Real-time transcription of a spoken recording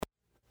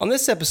On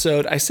this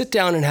episode, I sit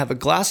down and have a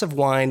glass of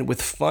wine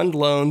with Fund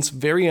Loan's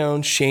very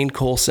own Shane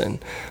Colson.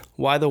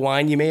 Why the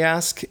wine, you may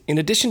ask? In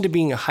addition to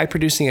being a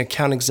high-producing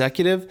account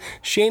executive,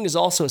 Shane is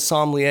also a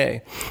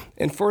sommelier.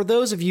 And for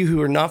those of you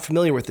who are not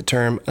familiar with the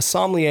term, a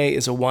sommelier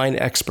is a wine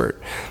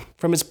expert.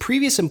 From his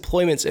previous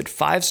employments at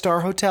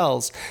five-star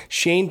hotels,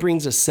 Shane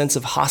brings a sense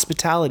of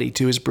hospitality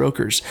to his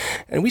brokers,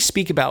 and we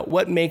speak about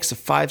what makes a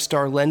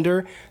five-star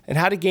lender and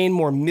how to gain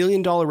more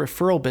million-dollar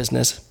referral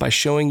business by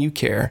showing you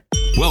care.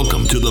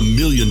 Welcome to the $1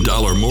 Million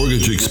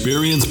Mortgage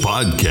Experience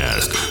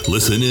Podcast.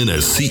 Listen in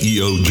as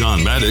CEO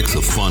John Maddox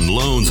of Fund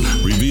Loans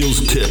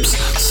reveals tips,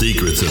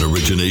 secrets, and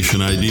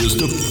origination ideas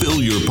to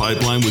fill your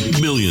pipeline with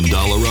 $1 million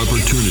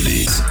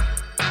opportunities.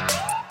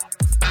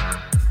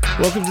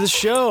 Welcome to the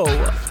show.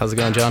 How's it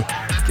going, John?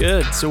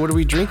 Good. So what are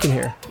we drinking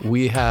here?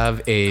 We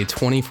have a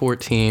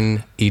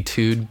 2014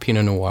 Etude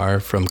Pinot Noir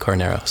from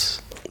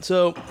Carneros.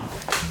 So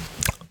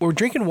we're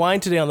drinking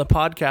wine today on the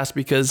podcast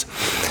because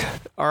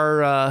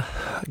our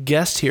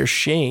guest here,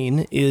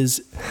 Shane,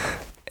 is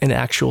an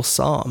actual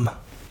somm.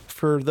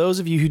 For those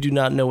of you who do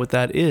not know what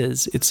that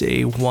is, it's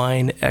a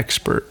wine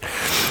expert.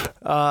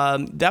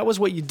 That was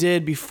what you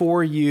did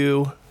before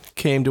you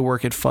came to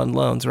work at Fund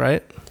Loans,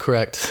 right?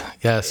 Correct.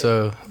 Yeah.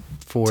 So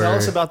tell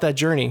us about that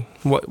journey.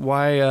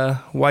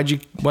 Why'd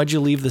you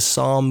leave the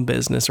somm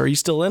business? Are you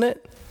still in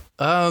it?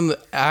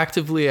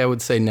 Actively, I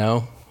would say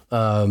no.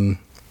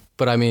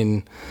 But I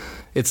mean,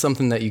 it's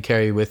something that you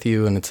carry with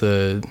you, and it's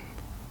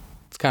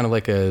kind of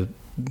like a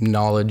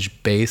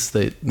knowledge base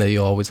that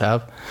you always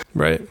have.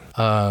 Right.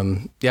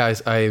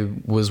 I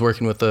was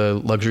working with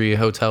a luxury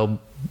hotel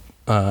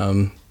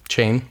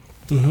chain.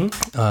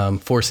 Mm-hmm.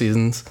 Four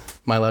Seasons.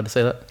 Am I allowed to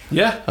say that?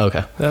 Yeah.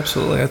 Okay.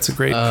 Absolutely. That's a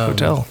great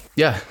hotel.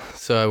 Yeah.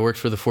 So I worked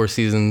for the Four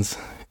Seasons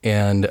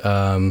and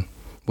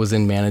was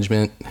in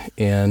management,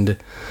 and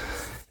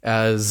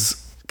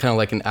as kind of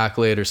like an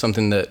accolade or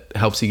something that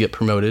helps you get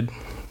promoted,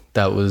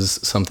 that was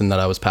something that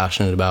I was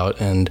passionate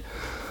about. And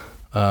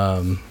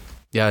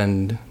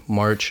in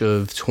March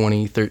of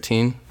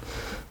 2013,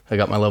 I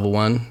got my level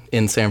 1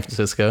 in San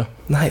Francisco.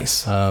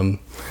 Nice.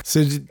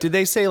 So did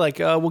they say like,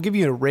 we'll give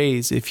you a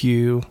raise if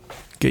you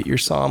get your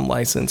somm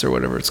license or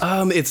whatever it's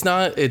called?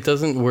 It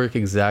doesn't work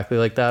exactly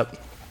like that,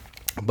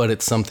 but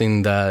it's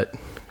something that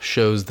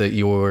shows that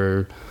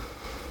your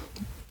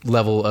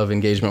level of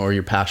engagement or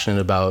you're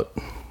passionate about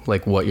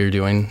like what you're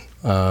doing.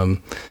 Like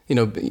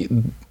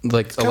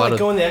it's a lot like of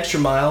going the extra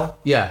mile.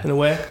 Yeah. In a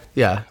way.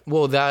 Yeah.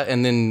 Well, that,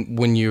 and then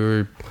when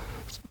you're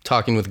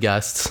talking with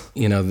guests,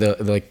 they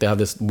have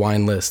this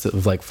wine list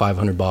of like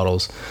 500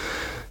 bottles,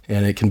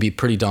 and it can be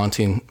pretty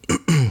daunting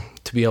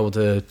to be able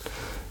to,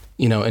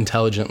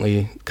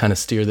 intelligently kind of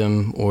steer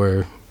them.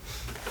 Or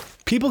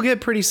people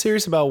get pretty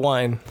serious about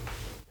wine.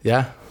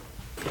 Yeah.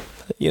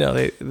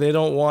 They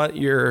don't want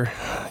your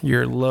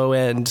low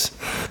end.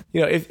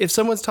 If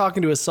someone's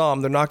talking to a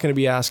somm, they're not going to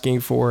be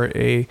asking for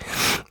a,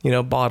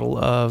 bottle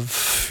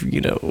of,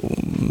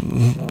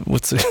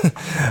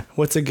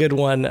 what's a good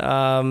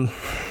one?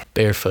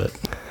 Barefoot.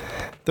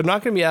 They're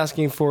not going to be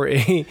asking for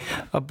a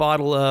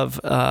bottle of,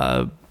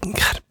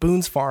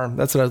 Boone's Farm.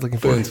 That's what I was looking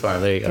for. Boone's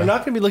Farm. There you go. They're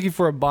not going to be looking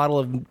for a bottle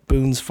of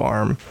Boone's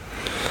Farm,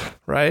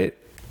 right?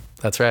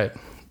 That's right.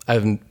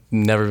 I've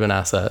never been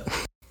asked that.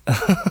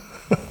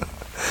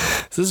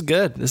 This is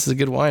good. This is a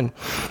good wine.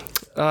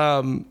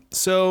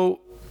 So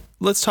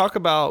let's talk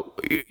about,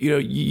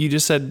 you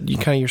just said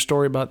your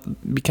story about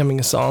becoming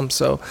a somm.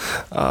 So,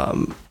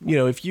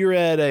 if you're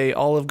at a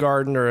Olive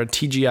Garden or a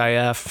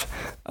TGIF,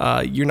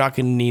 you're not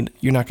going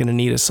to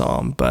need a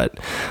somm. But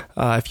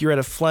if you're at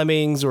a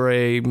Fleming's or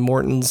a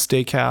Morton's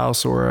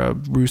Steakhouse or a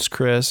Ruth's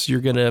Chris, you're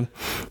going to,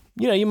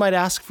 you might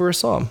ask for a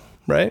somm,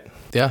 right?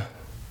 Yeah.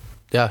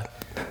 Yeah.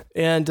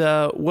 And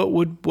what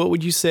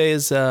would you say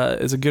is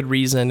a good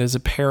reason? Is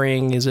it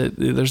pairing? Is it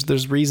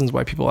there's reasons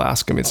why people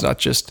ask them? It's not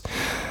just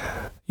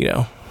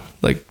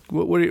like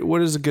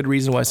what is a good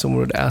reason why someone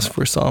would ask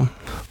for a somm?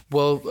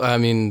 Well, I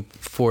mean,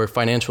 for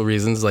financial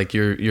reasons, like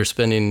you're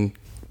spending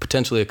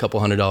potentially a couple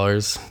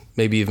 $100,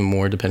 maybe even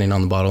more depending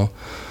on the bottle.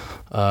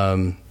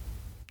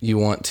 You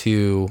want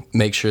to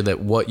make sure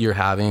that what you're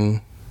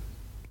having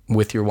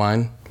with your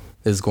wine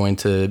is going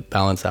to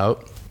balance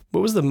out. What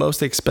was the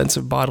most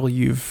expensive bottle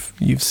you've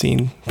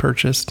seen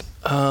purchased?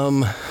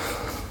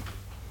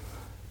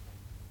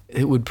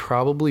 It would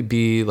probably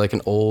be like an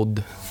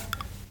old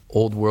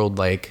world,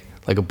 like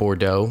a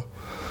Bordeaux,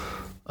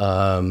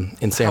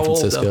 in San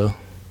Francisco.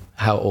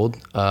 How old?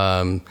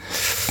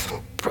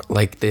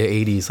 Like the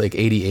 80s, like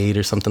 88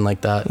 or something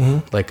like that.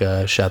 Mm-hmm. Like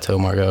a Chateau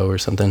Margaux or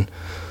something.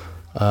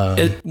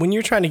 When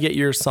you're trying to get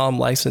your somm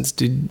license,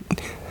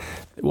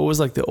 what was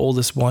like the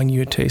oldest wine you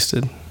had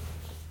tasted?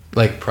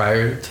 Like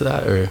prior to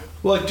that, or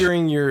like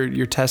during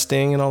your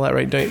testing and all that,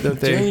 right? Don't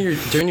they?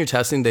 During your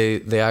testing,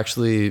 they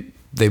actually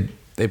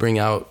bring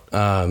out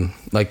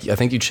like I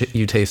think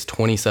you taste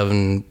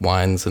 27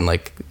 wines in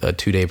like a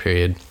 2-day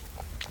period,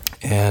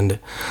 and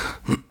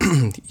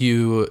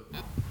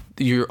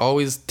you're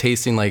always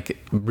tasting like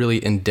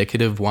really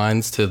indicative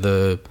wines to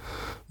the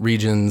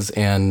regions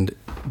and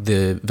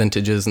the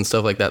vintages and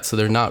stuff like that. So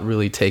they're not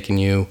really taking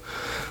you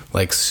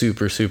like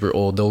super, super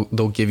old.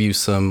 They'll give you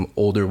some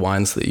older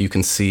wines so that you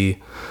can see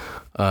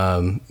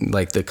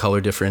like the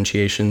color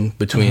differentiation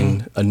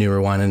between a newer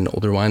wine and an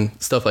older wine,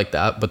 stuff like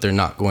that. But they're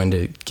not going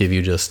to give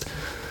you just,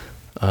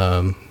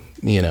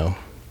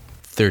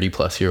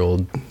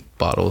 30-plus-year-old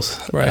bottles.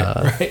 Right.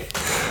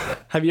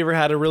 Have you ever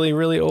had a really,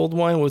 really old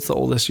wine? What's the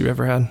oldest you've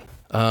ever had?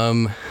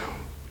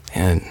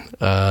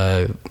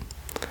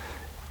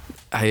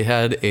 I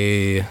had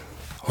I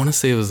want to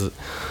say it was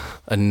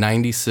a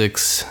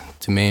 96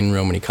 Domaine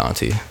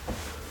Romanée-Conti.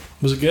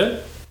 Was it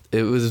good?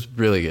 It was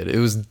really good. It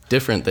was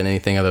different than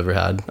anything I've ever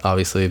had,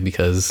 obviously,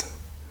 because,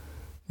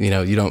 you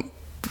don't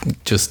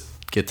just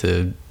get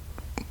to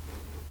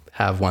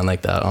have wine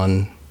like that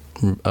on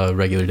a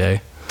regular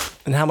day.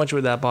 And how much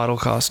would that bottle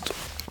cost?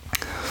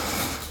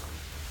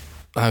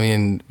 I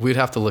mean, we'd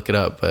have to look it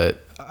up,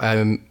 but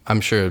I'm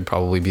sure it'd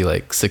probably be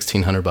like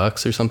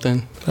 $1,600 or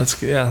something. That's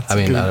good.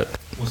 Yeah.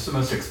 What's the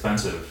most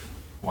expensive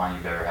wine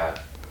you've ever had?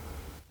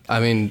 I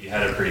mean, You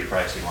had a pretty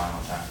pricey wine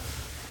one time.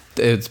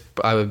 it's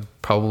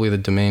probably the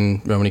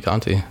Domaine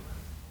Romanée-Conti,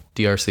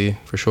 DRC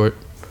for short.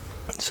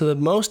 So the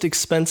most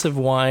expensive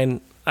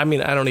wine, I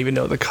mean, I don't even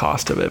know the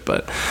cost of it,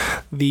 but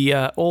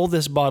the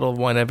oldest bottle of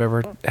wine I've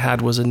ever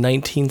had was a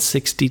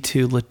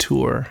 1962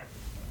 Latour.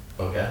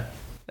 Okay.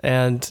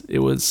 And it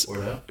was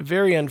a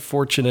very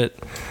unfortunate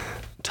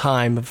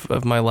time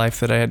of my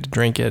life that I had to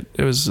drink it.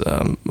 It was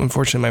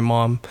unfortunately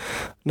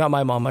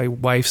my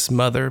wife's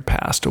mother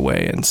passed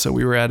away, and so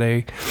we were at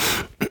a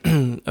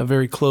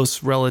very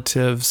close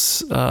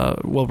relative's we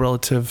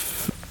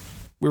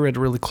were at a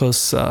really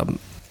close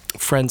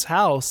friend's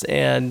house,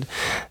 and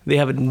they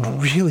have a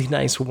really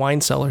nice wine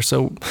cellar.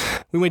 So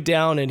we went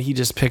down, and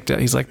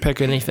he's like,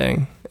 pick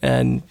anything.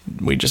 And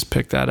we just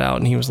picked that out,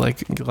 and he was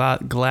like,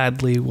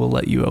 gladly we'll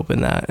let you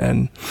open that.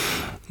 And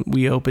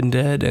we opened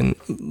it, and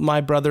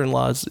my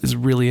brother-in-law is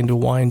really into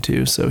wine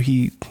too, so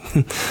he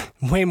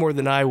way more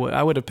than I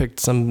would have picked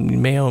some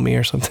Meiomi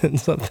or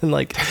something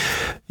like,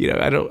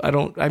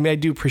 I mean, I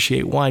do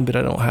appreciate wine, but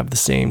I don't have the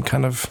same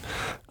kind of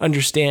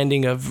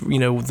understanding of,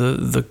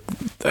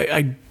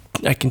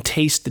 I can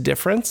taste the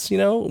difference,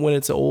 when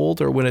it's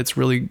old or when it's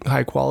really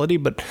high quality,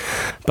 but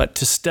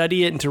to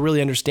study it and to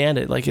really understand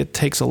it, like, it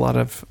takes a lot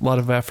of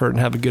effort and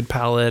have a good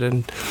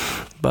palate.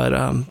 But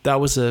that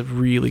was a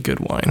really good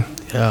wine.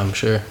 Yeah, I'm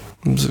sure.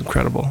 It was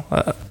incredible.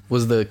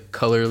 Was the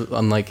color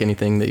unlike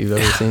anything that you've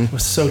ever seen? It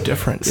was so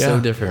different. So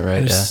different, right?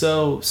 It was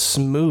so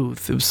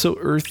smooth. It was so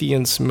earthy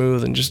and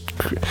smooth, and just,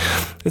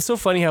 it's so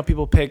funny how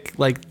people pick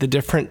like the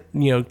different,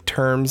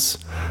 terms,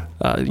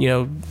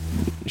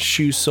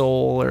 shoe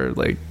sole or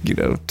like,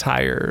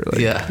 tire.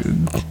 Like, yeah.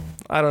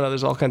 I don't know.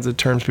 There's all kinds of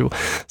terms people.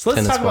 So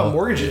let's Tennis talk about ball.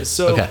 mortgages.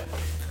 So, Okay.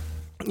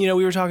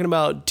 we were talking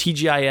about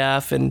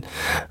TGIF, and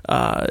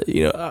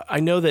I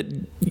know that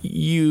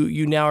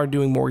you now are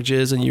doing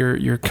mortgages, and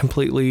you're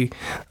completely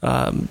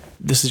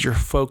this is your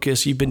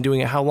focus. You've been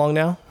doing it how long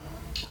now?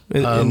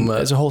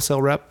 As a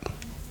wholesale rep?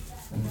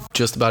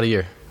 Just about a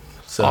year.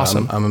 So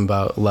Awesome. I'm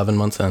about 11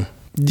 months in.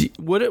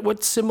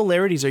 What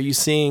similarities are you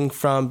seeing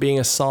from being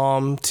a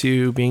SOM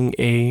to being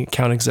a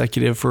account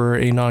executive for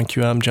a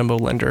non-QM jumbo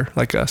lender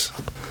like us?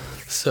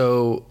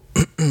 So,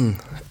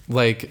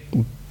 like,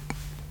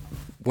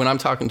 when I'm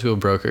talking to a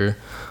broker,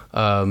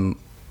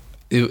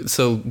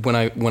 so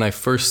when I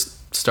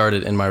first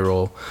started in my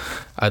role,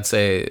 I'd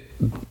say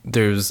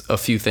there's a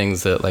few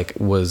things that like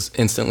was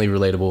instantly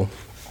relatable,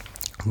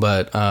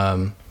 but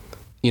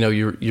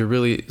you're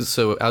really,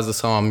 so as a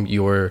SOM,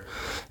 you're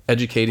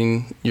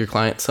educating your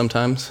clients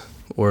sometimes,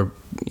 or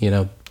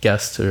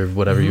guests, or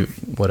whatever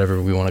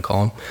whatever we want to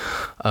call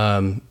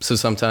them. So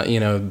sometimes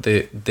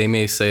they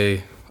may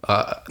say,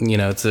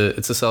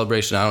 it's a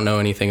celebration. I don't know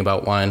anything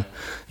about wine.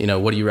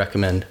 What do you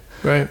recommend?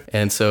 Right.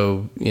 And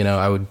so,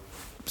 I would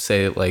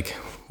say like,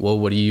 well,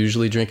 what do you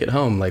usually drink at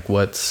home? Like,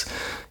 what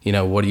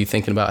are you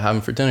thinking about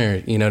having for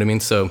dinner? You know what I mean?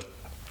 So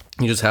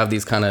you just have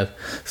these kind of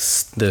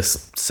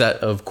this set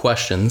of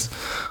questions.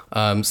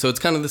 So it's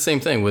kind of the same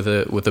thing with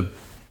a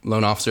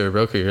loan officer or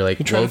broker. You're like,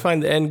 you're trying to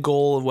find the end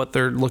goal of what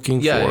they're looking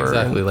for. Yeah,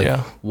 exactly.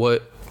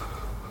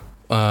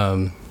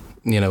 And,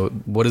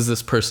 what is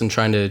this person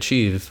trying to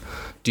achieve?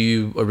 Do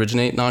you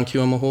originate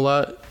non-QM a whole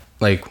lot?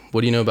 Like,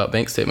 what do you know about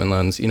bank statement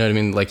loans? You know what I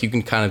mean? Like, you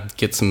can kind of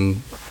get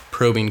some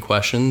probing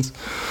questions,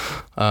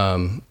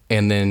 and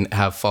then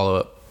have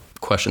follow-up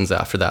questions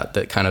after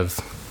that kind of,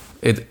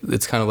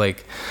 it's kind of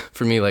like,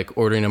 for me, like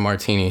ordering a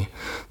martini.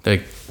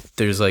 Like,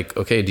 there's like,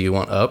 okay, do you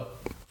want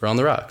up or on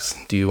the rocks?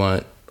 Do you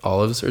want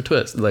olives or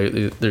twist? Like,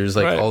 there's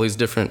like all these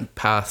different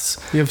paths.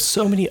 You have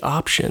so many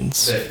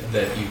options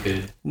that you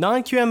could.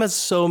 Non-QM has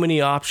so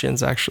many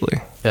options,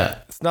 actually. Yeah.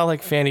 It's not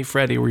like Fannie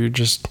Freddie where you're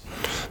just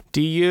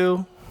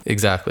DU.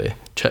 Exactly.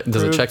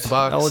 Does it check the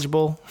box?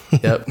 Eligible.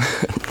 Yep.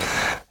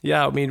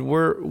 Yeah, I mean,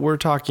 we're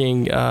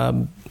talking,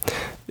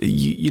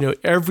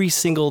 every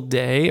single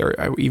day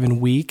or even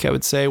week, I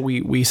would say,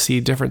 we see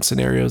different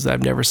scenarios that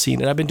I've never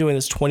seen. And I've been doing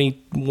this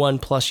 21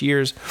 plus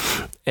years,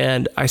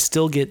 and I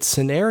still get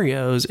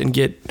scenarios and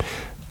get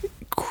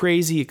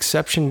crazy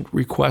exception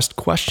request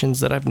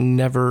questions that I've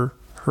never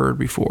heard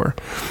before.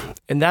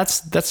 And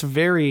that's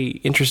very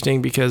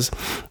interesting because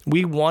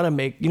we want to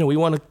make, we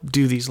want to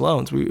do these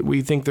loans.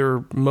 We think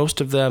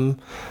most of them,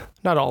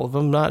 not all of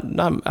them, not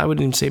I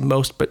wouldn't even say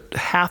most, but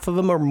half of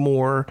them or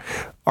more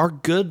are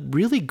good,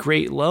 really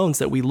great loans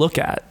that we look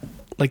at.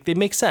 Like, they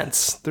make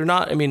sense. They're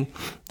not,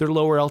 they're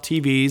lower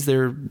LTVs.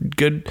 They're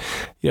good,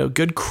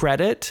 good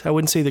credit. I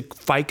wouldn't say the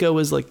FICO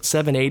is like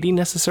 780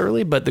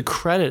 necessarily, but the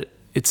credit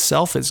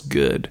itself is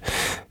good.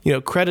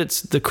 The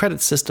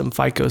credit system,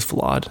 FICO, is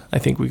flawed. I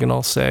think we can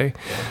all say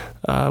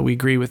we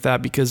agree with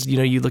that because,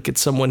 you look at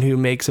someone who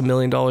makes $1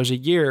 million a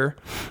year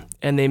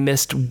and they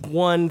missed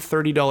one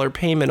 $30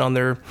 payment on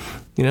their,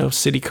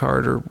 Citi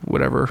card or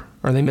whatever,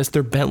 or they missed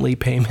their Bentley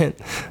payment.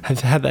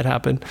 I've had that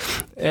happen.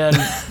 And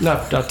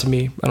not to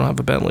me. I don't have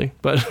a Bentley,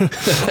 but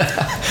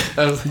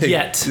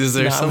yet. Is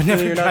there something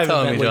you're not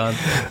telling me, John?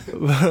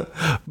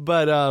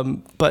 but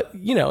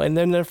and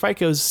then their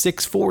FICO's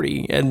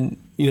 640 and,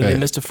 they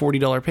missed a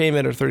 $40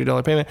 payment or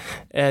 $30 payment.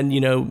 And,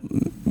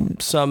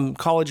 some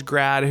college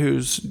grad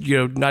who's,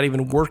 not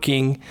even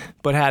working,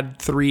 but had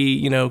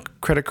 3,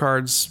 credit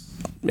cards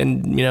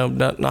and,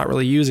 not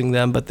really using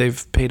them, but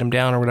they've paid them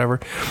down or whatever,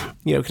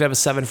 could have a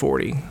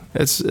 740.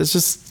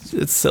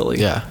 It's silly.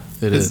 Yeah,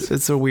 it is.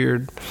 It's a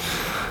weird.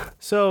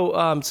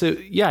 So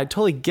yeah, I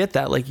totally get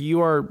that. Like,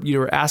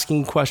 you're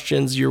asking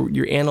questions,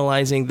 you're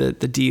analyzing the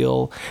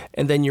deal,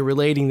 and then you're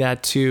relating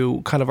that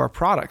to kind of our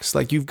products.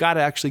 Like, you've got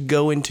to actually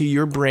go into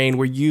your brain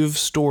where you've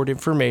stored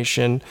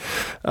information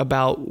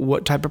about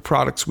what type of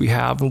products we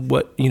have and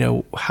what,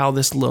 how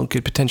this loan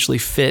could potentially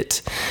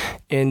fit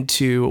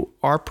into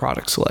our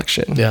product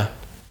selection. Yeah.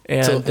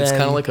 And so it's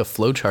kind of like a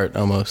flow chart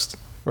almost.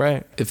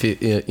 Right. If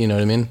you know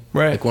what I mean?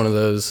 Right. Like one of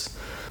those.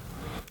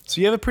 So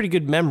you have a pretty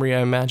good memory, I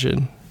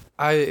imagine.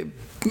 I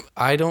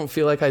don't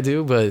feel like I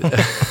do, but but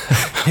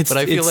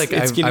I feel like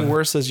it's getting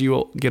worse as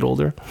you get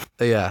older.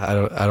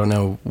 Yeah, I don't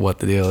know what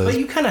the deal is. But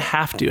you kind of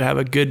have to have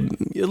a good,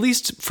 at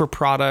least for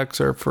products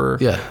or for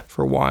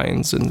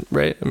wines and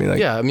right.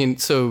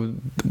 So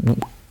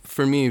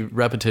for me,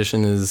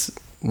 repetition is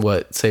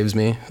what saves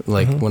me.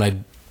 Like when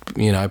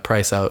I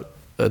price out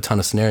a ton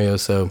of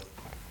scenarios. So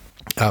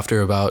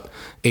after about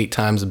 8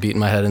 times of beating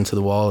my head into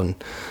the wall and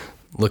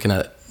looking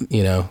at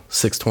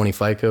 620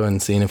 FICO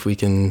and seeing if we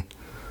can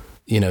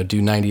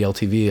do 90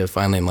 LTV, I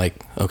finally am like,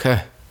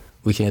 okay,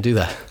 we can't do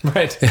that.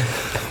 Right.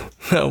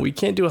 No, we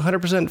can't do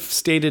 100%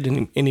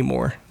 stated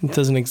anymore. It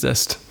doesn't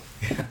exist.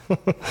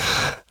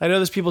 I know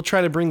there's people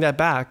trying to bring that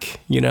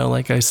back.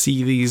 Like I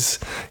see these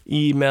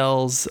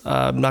emails,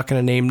 I'm not going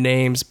to name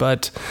names,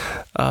 but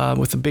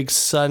with a big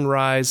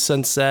sunrise,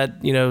 sunset,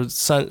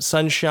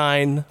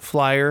 sunshine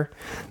flyer,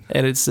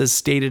 and it says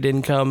stated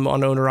income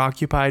on owner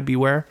occupied,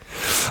 beware.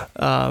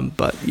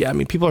 But yeah,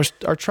 people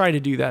are trying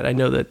to do that. I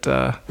know that's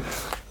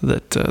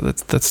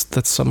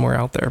somewhere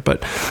out there.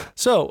 But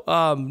so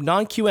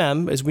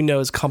non-QM, as we know,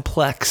 is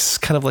complex,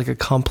 kind of like a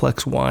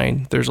complex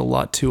wine. There's a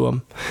lot to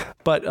them.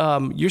 But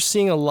you're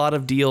seeing a lot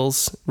of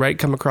deals, right,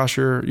 come across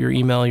your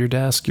email, your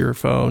desk, your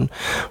phone.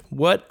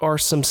 What are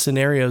some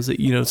scenarios that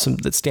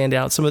that stand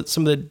out? Some of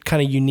the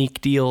kind of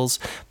unique deals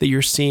that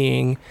you're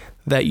seeing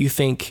that you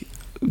think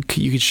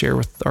you could share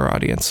with our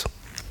audience?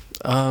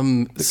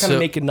 Kind of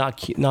make it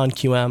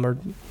non-QM or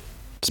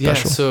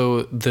special. Yeah.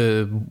 So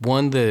the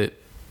one that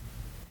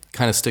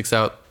kind of sticks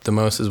out the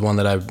most is one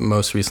that I've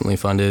most recently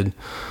funded.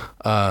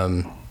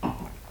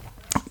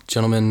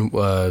 Gentleman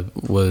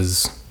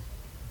was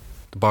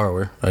the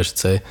borrower, I should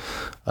say.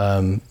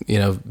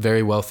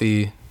 Very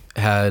wealthy,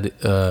 had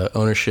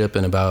ownership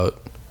in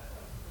about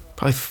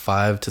probably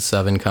 5 to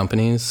 7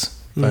 companies,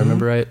 if I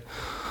remember right.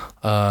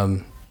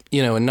 And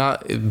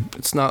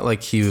it's not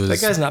like he was. That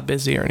guy's not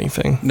busy or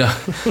anything. No,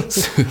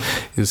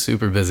 he was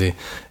super busy,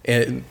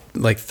 and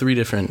like 3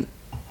 different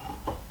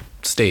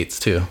states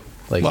too.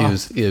 Like wow.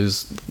 he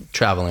was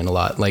traveling a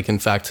lot. Like, in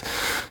fact,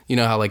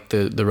 how like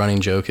the running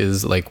joke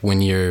is like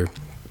when you're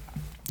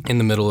in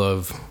the middle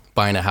of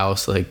buying a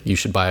house, like you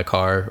should buy a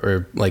car,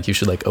 or like you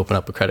should like open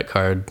up a credit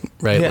card,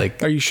 right? Yeah.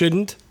 Like, or you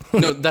shouldn't.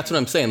 No, that's what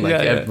I'm saying.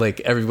 Like, like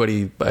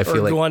everybody, I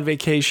feel like go on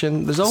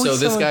vacation. There's always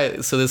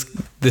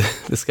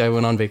this guy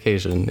went on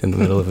vacation in the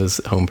middle of his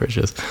home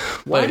purchase.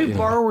 Why do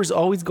borrowers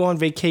always go on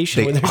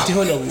vacation when they're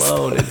doing a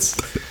loan? It's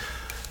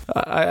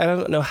I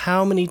don't know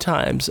how many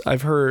times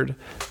I've heard,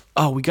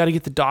 oh, we got to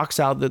get the docs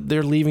out that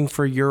they're leaving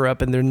for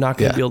Europe and they're not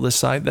going to be able to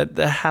sign. That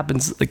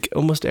happens like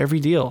almost every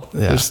deal.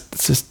 Yeah. It's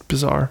just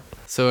bizarre.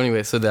 So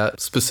anyway,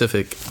 that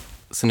specific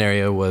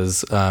scenario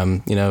was,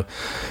 had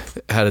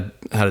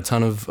a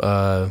ton of,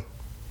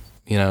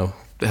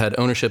 had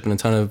ownership in a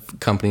ton of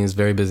companies,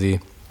 very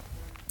busy,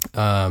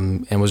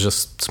 and was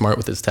just smart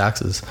with his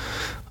taxes.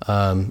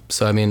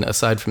 So,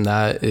 aside from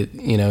that,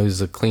 he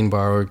was a clean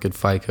borrower, good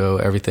FICO,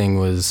 everything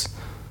was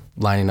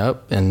lining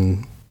up,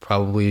 and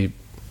probably,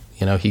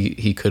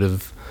 he could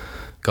have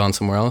gone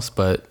somewhere else,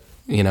 but,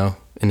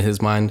 in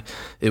his mind,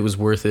 it was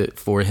worth it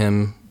for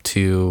him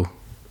to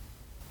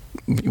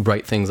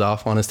write things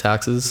off on his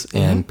taxes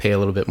and pay a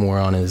little bit more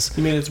on his.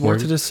 You mean it's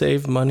worth it to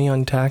save money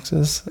on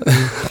taxes?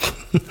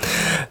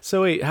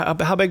 So wait,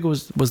 how big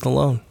was the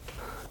loan?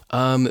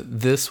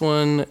 This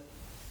one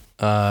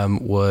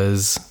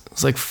was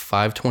like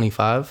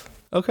 $525.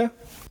 Okay.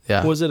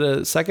 Yeah. Was it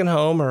a second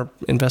home or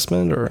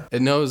investment or?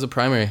 No, it was a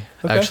primary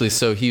actually.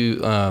 So he,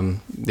 it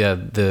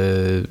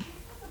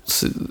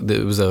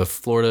was a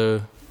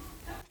Florida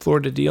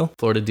deal.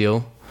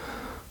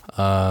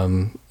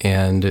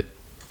 And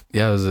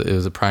yeah, it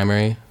was a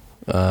primary.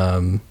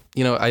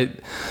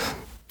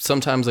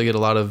 Sometimes I get a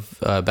lot of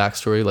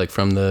backstory like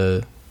from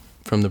the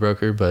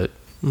broker, but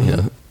you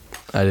know,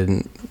 I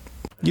didn't.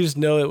 You just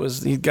know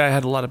the guy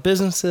had a lot of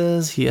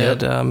businesses. He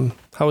had,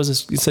 how was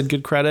this? You said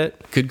good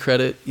credit? Good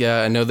credit.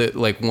 Yeah. I know that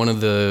like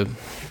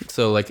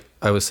so like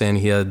I was saying,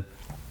 he had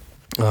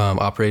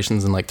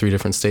operations in like 3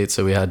 different states.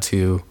 So we had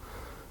to,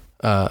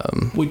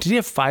 wait, did he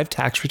have 5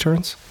 tax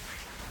returns?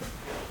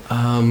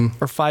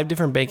 Or 5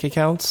 different bank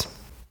accounts?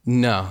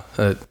 No.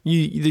 Did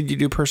you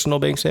do personal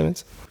bank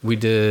statements? We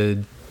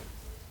did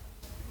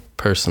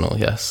personal,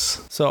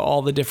 yes. So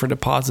all the different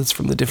deposits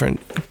from the different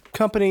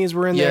companies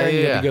were in there.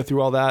 You had to go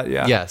through all that.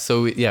 Yeah. Yeah.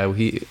 So we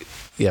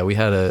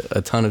had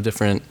a ton of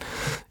different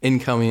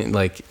incoming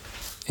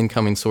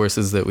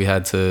sources that we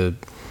had to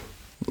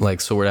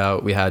like sort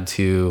out. We had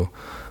to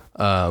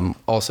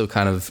also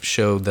kind of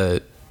show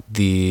that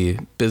the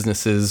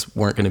businesses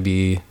weren't going to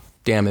be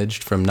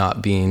damaged from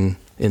not being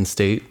in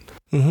state.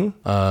 So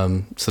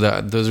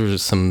those were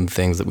just some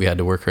things that we had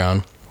to work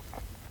around.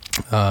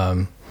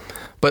 But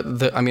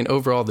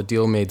overall the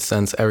deal made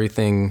sense.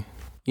 Everything,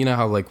 you know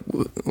how like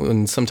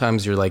when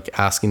sometimes you're like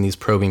asking these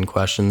probing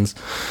questions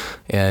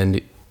and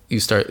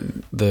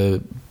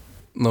the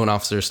loan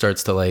officer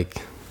starts to like,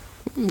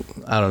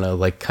 I don't know,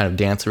 like kind of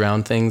dance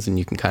around things and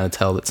you can kind of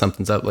tell that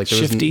something's up. Like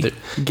shifty,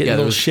 getting a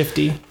little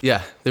shifty.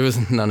 Yeah, there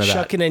was none of that.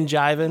 Shucking and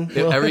jiving.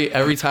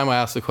 Every time I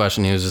asked the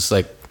question, he was just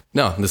like,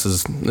 no, this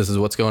is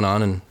what's going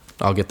on and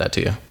I'll get that to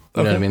you.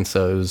 You know what I mean?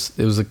 So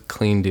it was a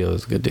clean deal. It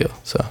was a good deal.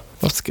 So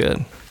that's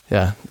good.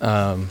 Yeah.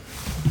 I'm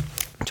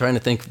trying to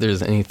think if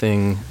there's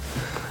anything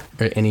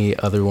or any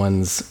other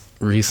ones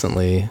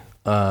recently.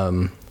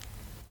 Obviously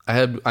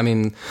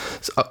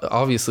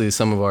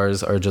some of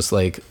ours are just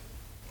like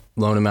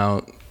loan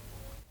amount,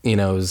 you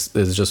know,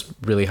 is just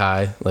really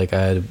high. Like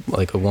I had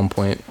like a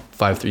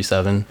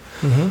 1.537.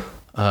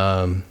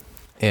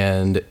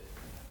 And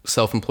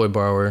self-employed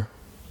borrower,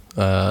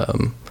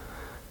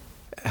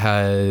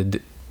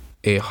 had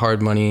a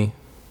hard money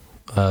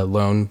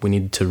loan we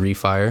needed to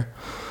refire.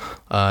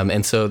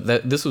 And so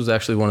this was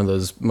actually one of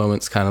those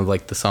moments, kind of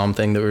like the Psalm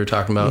thing that we were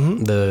talking about.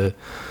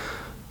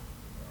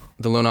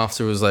 The loan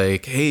officer was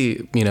like,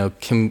 hey, you know,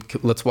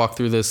 let's walk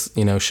through this.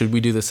 You know, should we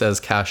do this as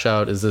cash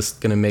out? Is this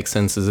going to make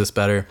sense? Is this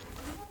better?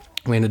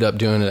 We ended up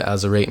doing it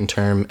as a rate and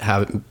term,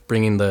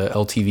 bringing the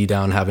LTV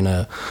down, having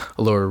a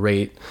lower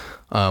rate,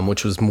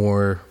 which was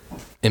more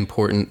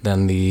important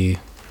than the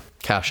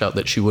cash out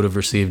that she would have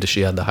received if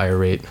she had the higher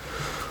rate.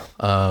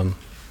 That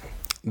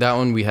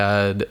one we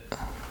had a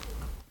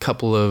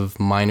couple of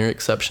minor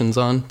exceptions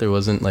on. There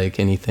wasn't like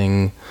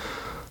anything.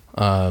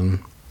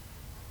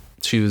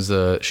 She was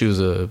a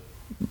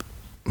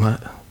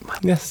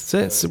yes, that's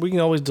it. So we can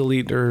always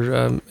delete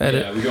or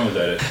edit. Yeah, we can always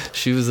edit.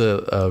 She was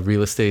a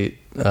real estate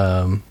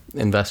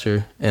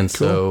investor, and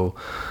cool.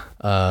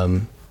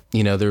 So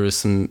you know, there was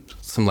some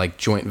like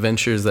joint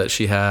ventures that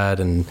she had,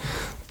 and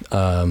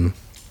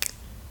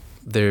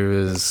there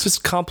was it's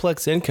just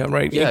complex income,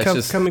 right? Yeah,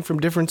 income coming from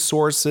different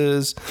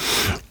sources.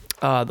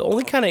 The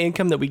only kind of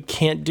income that we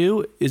can't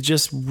do is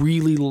just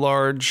really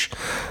large,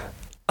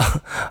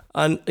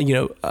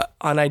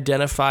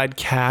 unidentified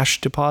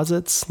cash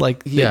deposits.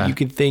 Like you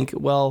could think,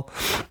 well,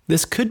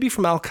 this could be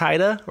from Al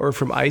Qaeda or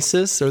from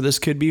ISIS, or this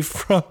could be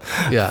from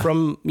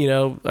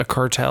a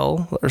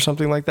cartel or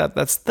something like that.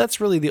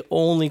 That's really the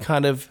only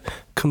kind of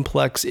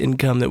complex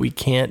income that we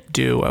can't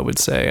do, I would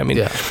say. I mean,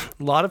 a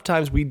lot of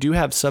times we do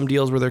have some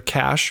deals where they're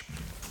cash.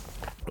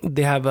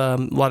 They have a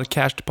lot of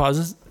cash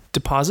deposits,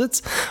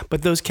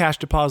 but those cash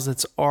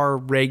deposits are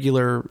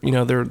regular, you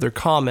know, they're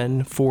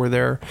common for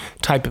their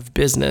type of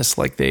business.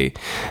 Like there's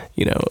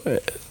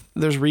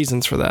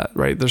reasons for that,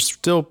 right? There's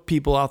still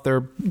people out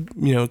there,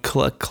 you know,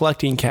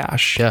 collecting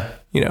cash. Yeah.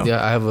 You know?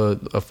 Yeah. I have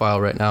a file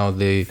right now.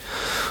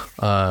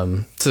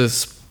 It's a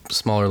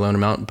smaller loan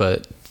amount,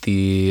 but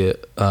the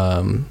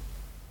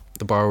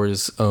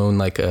borrowers own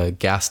like a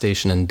gas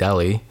station in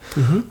Delhi,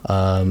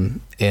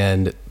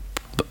 and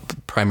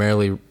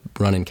primarily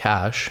run in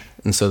cash.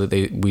 And so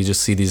that we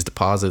just see these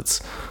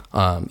deposits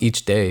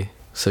each day.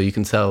 So you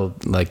can tell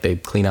like they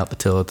clean out the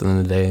till at the end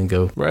of the day and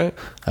go. Right.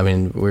 I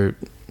mean,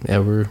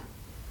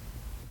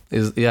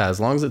 as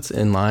long as it's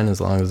in line,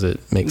 as long as it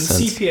makes sense.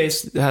 The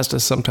CPA has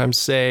to sometimes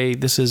say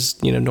this is,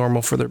 you know,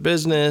 normal for their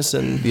business,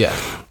 and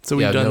so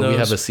we've done those. We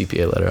have a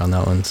CPA letter on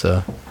that one.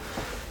 So,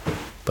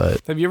 but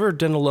have you ever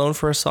done a loan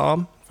for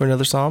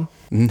another Psalm?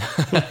 No,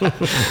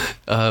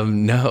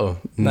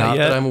 not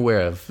that I'm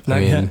aware of.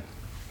 Not yet.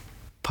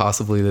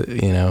 Possibly,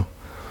 you know,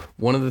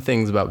 one of the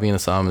things about being a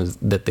som is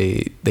that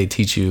they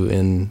teach you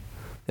in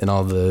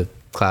all the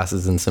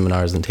classes and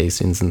seminars and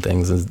tastings and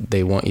things is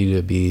they want you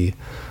to be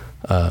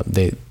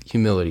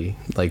humility.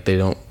 Like they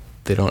don't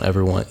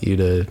ever want you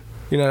to.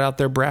 You're not out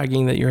there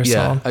bragging that you're a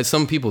som. Yeah,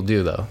 some people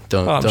do though.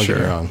 Don't get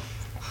me wrong.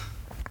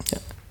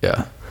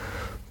 Yeah,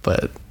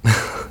 but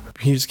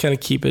you just kind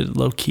of keep it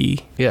low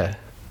key. Yeah,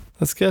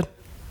 that's good.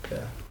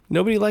 Yeah,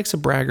 nobody likes a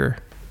bragger.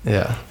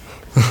 Yeah.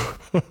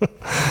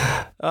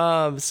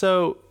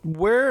 So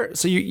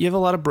you have a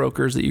lot of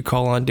brokers that you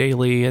call on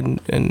daily, and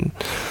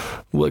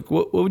like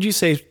what would you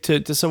say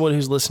to someone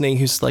who's listening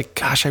who's like,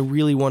 gosh, I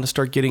really want to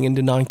start getting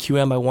into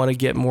non-QM. I want to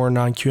get more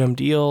non-QM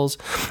deals.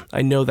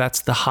 I know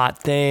that's the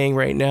hot thing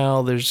right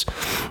now. There's,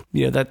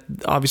 that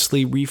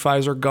obviously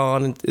refis are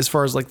gone as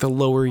far as like the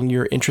lowering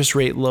your interest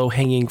rate, low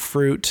hanging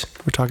fruit.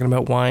 We're talking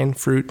about wine,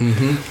 fruit.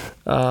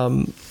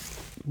 Mm-hmm.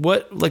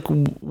 What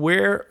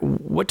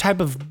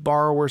type of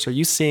borrowers are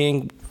you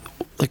seeing?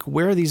 Like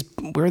where are these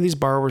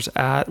borrowers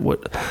at?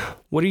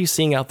 What are you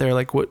seeing out there?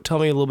 Like tell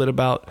me a little bit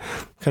about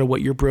kind of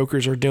what your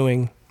brokers are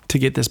doing to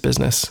get this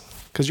business,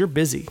 because you're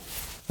busy.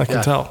 I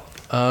can tell.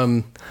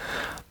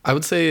 I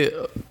would say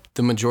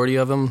the majority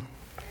of them.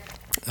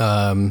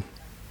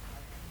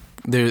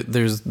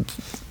 There's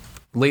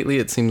lately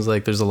it seems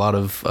like there's a lot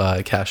of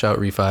cash out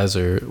refis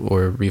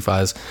or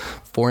refis.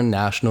 Foreign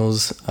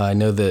nationals. I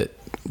know that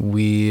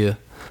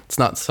it's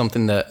not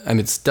something that,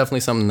 it's definitely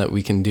something that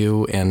we can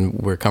do and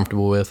we're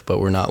comfortable with, but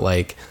we're not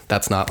like,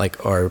 that's not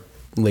like our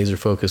laser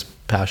focused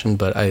passion.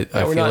 But I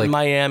we're feel not like in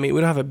Miami.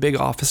 We don't have a big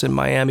office in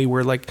Miami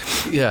where like,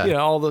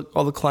 all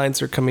the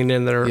clients are coming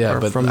in that are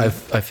but from. I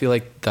feel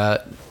like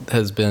that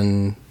has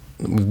been,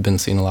 we've been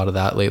seeing a lot of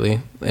that lately.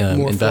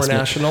 More foreign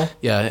national?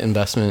 Yeah,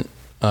 investment,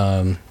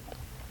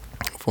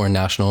 foreign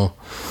national.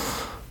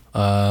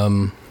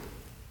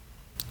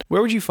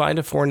 Where would you find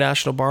a foreign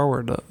national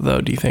borrower, though,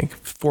 do you think?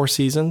 Four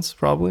Seasons,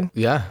 probably?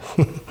 Yeah.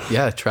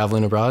 Yeah,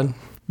 traveling abroad.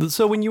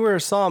 So when you were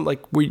a som, like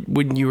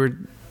when you were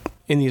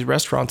in these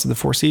restaurants in the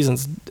Four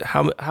Seasons,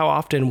 how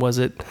often was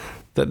it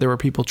that there were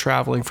people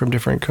traveling from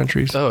different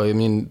countries? Oh,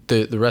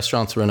 the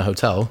restaurants were in a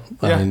hotel.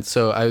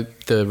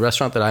 The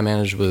restaurant that I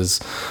managed was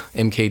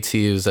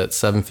MKT. It was at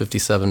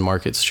 757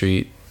 Market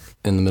Street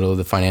in the middle of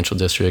the financial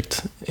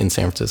district in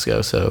San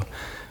Francisco. So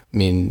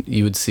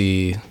you would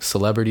see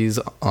celebrities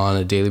on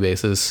a daily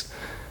basis,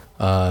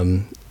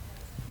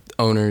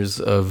 owners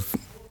of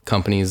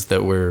companies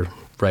that were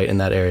right in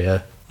that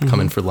area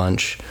coming for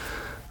lunch.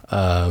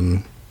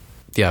 Foreign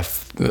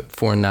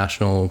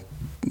national,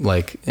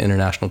 like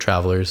international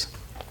travelers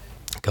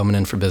coming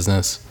in for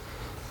business.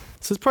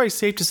 So it's probably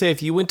safe to say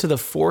if you went to the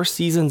Four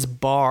Seasons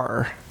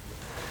bar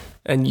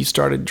and you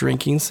started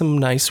drinking some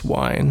nice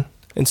wine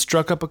and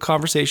struck up a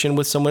conversation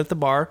with someone at the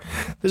bar,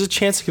 there's a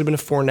chance it could have been a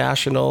foreign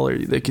national, or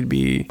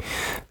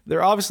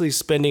they're obviously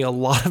spending a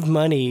lot of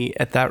money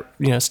at that,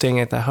 staying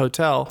at that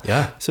hotel.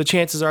 Yeah. So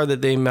chances are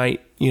that they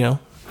might, you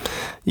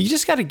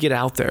just got to get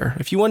out there.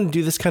 If you want to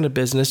do this kind of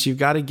business, you've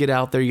got to get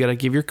out there. You got to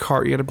give your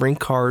card, you got to bring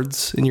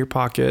cards in your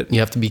pocket. You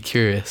have to be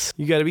curious.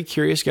 You got to be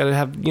curious. You got to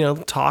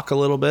have, talk a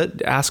little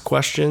bit, ask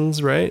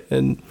questions, right?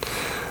 And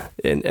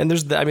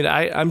there's,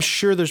 I'm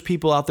sure there's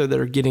people out there that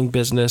are getting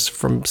business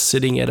from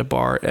sitting at a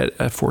bar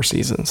at Four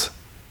Seasons.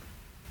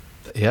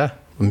 Yeah,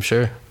 I'm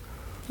sure.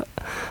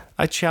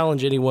 I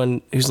challenge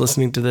anyone who's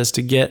listening to this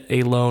to get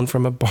a loan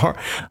from a bar.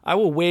 I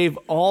will waive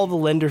all the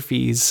lender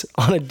fees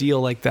on a deal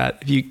like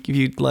that if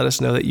you let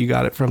us know that you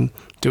got it from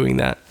doing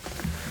that.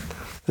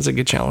 That's a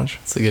good challenge.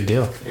 It's a good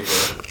deal.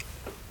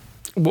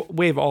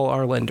 Waive all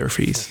our lender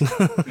fees.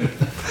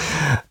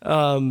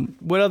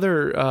 What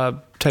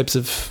other types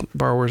of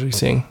borrowers are you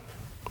seeing?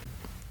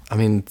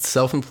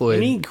 Self-employed.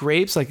 Any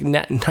grapes, like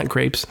not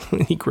grapes,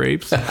 any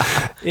grapes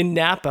in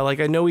Napa? Like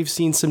I know we've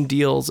seen some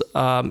deals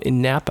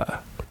in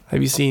Napa.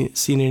 Have you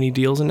seen any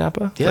deals in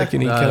Napa? Yeah. Like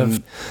any kind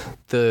of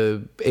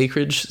the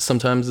acreage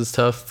sometimes is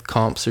tough.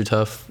 Comps are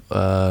tough.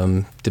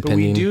 Depending. But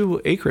we do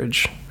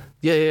acreage.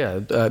 Yeah.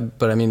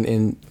 But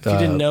in if you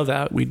didn't know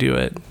that, we do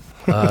it.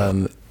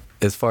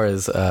 As far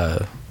as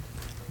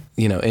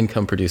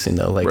income producing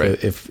though, like right.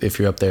 if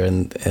you're up there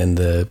and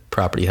the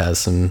property has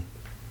some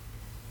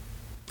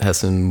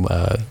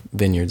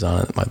vineyards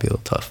on it, it might be a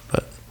little tough.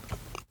 But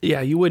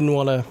yeah, you wouldn't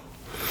want to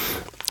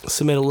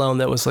submit a loan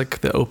that was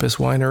like the Opus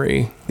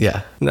Winery.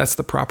 Yeah, and that's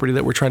the property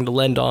that we're trying to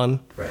lend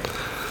on. Right.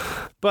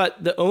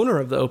 But the owner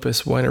of the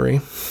Opus Winery,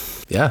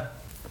 yeah,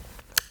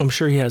 I'm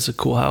sure he has a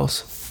cool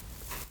house.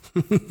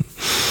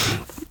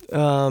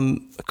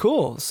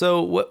 Cool.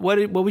 So what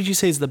would you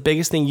say is the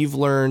biggest thing you've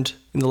learned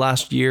in the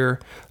last year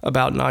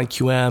about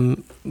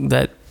non-QM?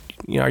 That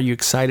are you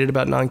excited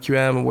about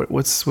non-QM?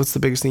 What's the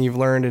biggest thing you've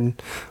learned, and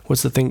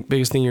what's the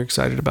biggest thing you're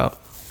excited about?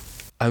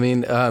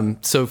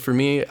 So for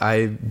me,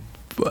 I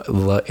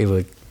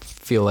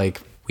feel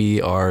like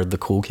we are the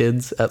cool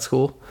kids at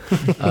school,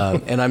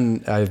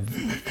 and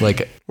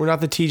we're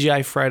not the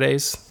TGI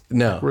Fridays.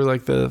 No, we're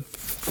like the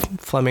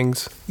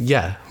Flemings.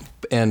 Yeah,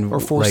 or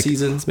Four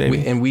Seasons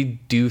maybe. We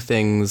do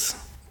things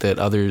that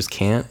others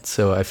can't.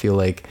 So I feel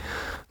like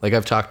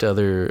I've talked to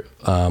other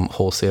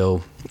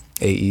wholesale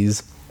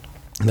AEs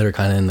that are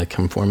kind of in the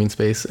conforming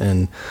space,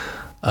 and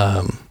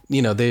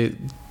you know, they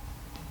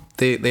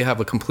have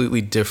a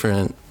completely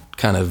different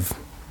kind of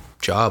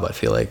job. I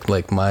feel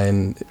like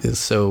mine is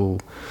so.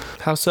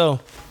 How so?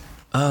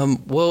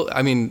 Well,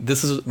 I mean,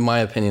 this is my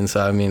opinion,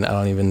 so I mean, I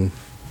don't even.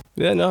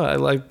 Yeah, no, I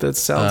like that.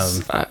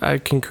 Sounds. I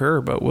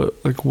concur, but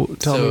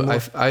tell me more.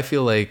 I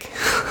feel like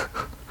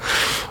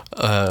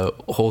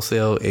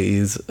wholesale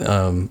AEs,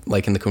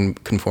 like in the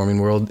conforming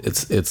world,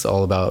 it's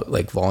all about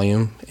like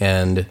volume,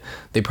 and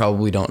they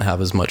probably don't have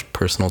as much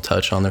personal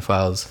touch on their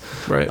files.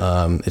 Right.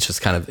 It's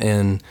just kind of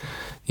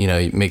you know,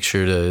 you make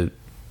sure to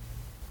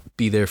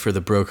be there for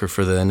the broker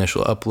for the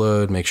initial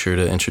upload, make sure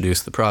to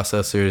introduce the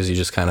processors. You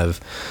just kind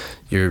of,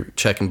 you're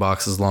checking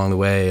boxes along the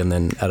way, and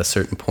then at a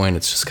certain point,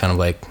 it's just kind of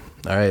like,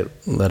 all right,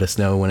 let us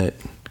know when it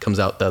comes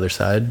out the other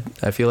side,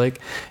 I feel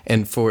like.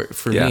 And for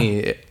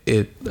me,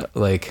 it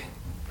like,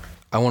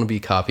 I want to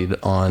be copied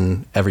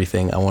on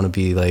everything. I want to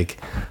be in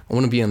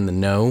the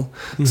know.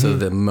 Mm-hmm. So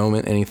the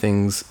moment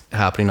anything's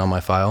happening on my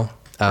file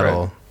at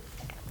all,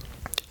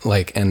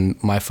 like, and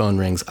my phone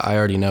rings, I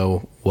already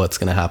know what's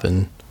going to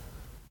happen,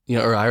 you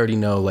know, or I already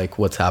know like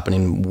what's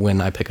happening when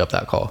I pick up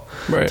that call,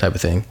 type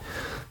of thing.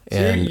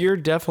 And so you're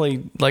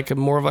definitely like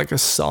more of like a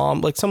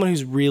SOM, like someone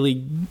who's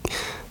really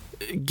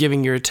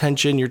giving your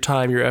attention, your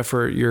time, your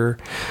effort, you're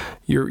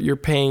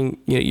paying,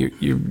 you know,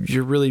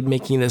 you're really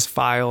making this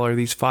file or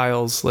these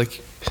files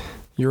like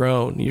your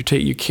own. You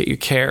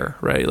care,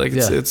 right? Like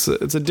it's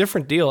a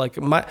different deal. Like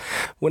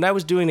when I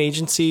was doing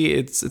agency,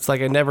 it's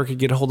like I never could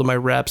get a hold of my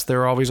reps.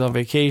 They're always on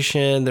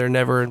vacation. They're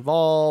never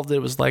involved. It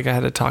was like I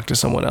had to talk to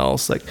someone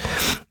else. Like,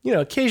 you know,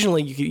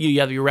 occasionally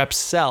you have your reps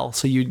sell,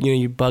 so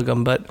you bug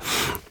them. But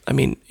I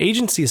mean,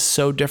 agency is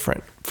so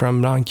different from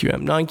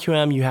non-QM.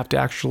 Non-QM, you have to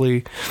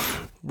actually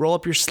roll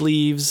up your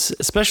sleeves,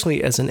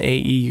 especially as an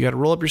AE. You got to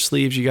roll up your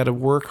sleeves. You got to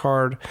work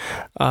hard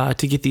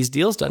to get these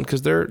deals done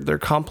because they're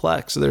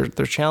complex. They're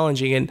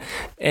challenging,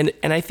 and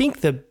I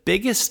think the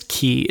biggest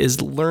key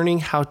is learning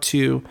how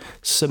to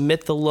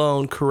submit the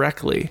loan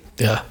correctly.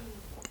 Yeah,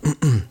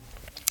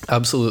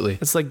 absolutely.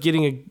 It's like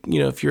getting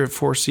if you're at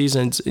Four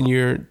Seasons and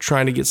you're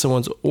trying to get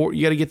you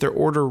got to get their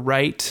order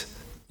right.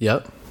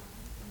 Yep.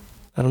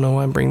 I don't know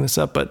why I'm bringing this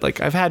up, but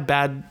like I've had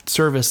bad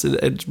service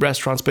at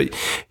restaurants, but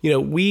you know,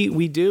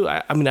 we do.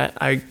 I'm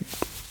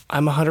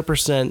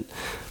 100%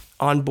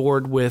 on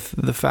board with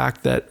the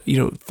fact that, you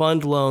know,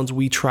 fund loans,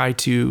 we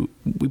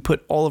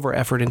put all of our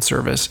effort in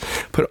service,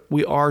 but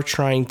we are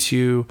trying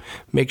to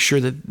make sure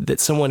that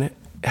someone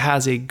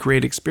has a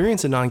great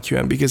experience in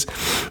non-QM, because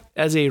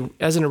as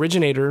an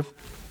originator,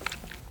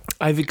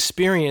 I've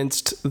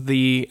experienced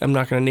I'm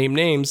not going to name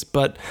names,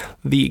 but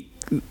the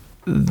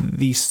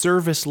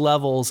service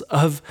levels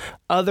of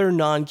other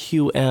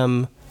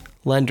non-QM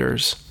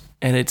lenders,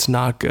 and it's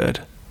not good.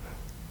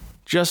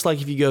 Just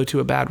like if you go to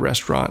a bad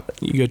restaurant,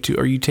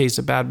 or you taste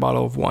a bad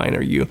bottle of wine,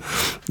 or you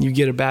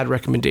get a bad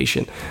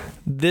recommendation.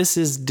 This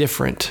is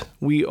different.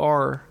 We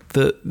are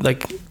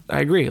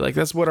I agree. Like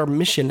that's what our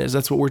mission is.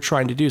 That's what we're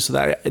trying to do. So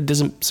that it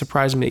doesn't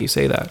surprise me that you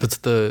say that. That's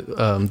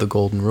the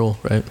golden rule,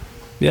 right?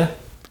 Yeah.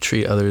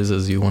 Treat others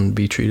as you want to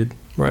be treated.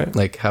 Right.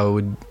 Like how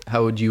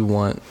would you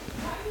want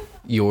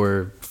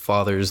your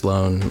father's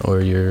loan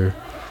or your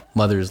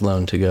mother's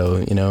loan to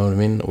go, you know what I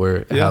mean?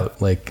 Or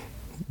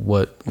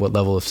what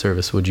level of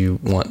service would you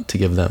want to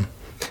give them?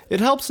 It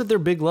helps that they're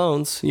big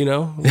loans, you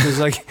know, because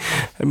like,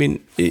 I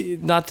mean,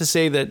 not to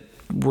say that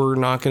we're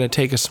not going to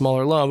take a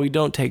smaller loan. We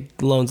don't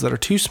take loans that are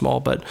too small,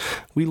 but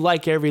we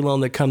like every loan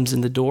that comes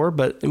in the door.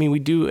 But I mean, we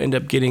do end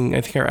up getting,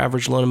 I think our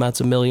average loan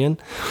amount's $1 million.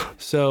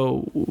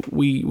 So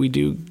we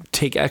do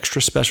take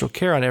extra special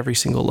care on every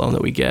single loan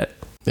that we get.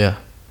 Yeah.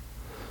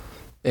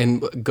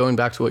 And going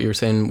back to what you were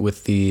saying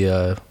with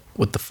the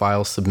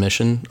file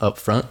submission up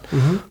front,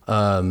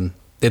 mm-hmm.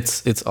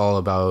 It's all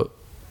about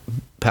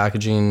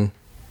packaging,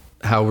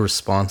 how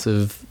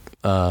responsive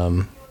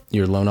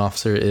your loan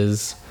officer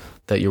is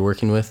that you're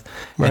working with,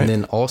 right. And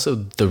then also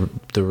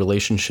the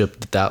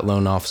relationship that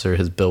loan officer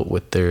has built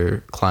with their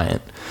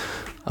client.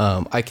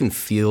 I can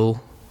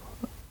feel.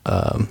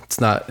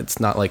 It's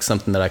not like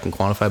something that I can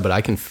quantify, but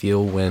I can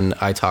feel when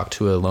I talk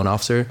to a loan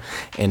officer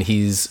and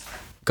he's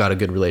got a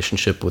good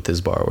relationship with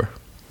his borrower.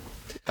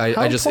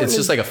 It's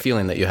just like a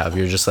feeling that you have.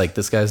 You're just like,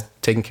 this guy's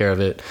taking care of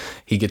it.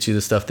 He gets you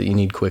the stuff that you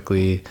need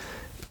quickly.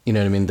 You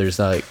know what I mean? There's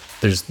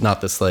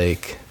not this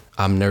like,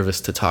 I'm nervous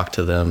to talk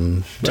to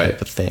them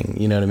type of thing.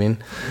 You know what I mean?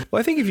 Well,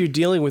 I think if you're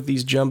dealing with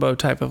these jumbo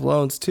type of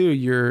loans too,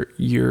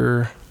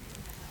 you're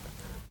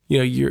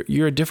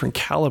a different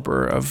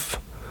caliber of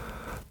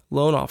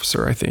loan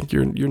officer. I think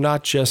you're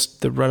not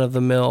just the run of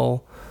the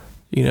mill,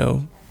 you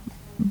know,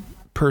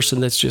 person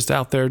that's just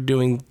out there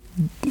doing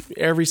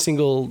every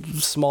single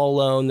small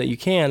loan that you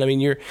can. I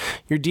mean, you're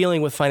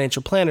dealing with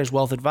financial planners,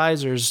 wealth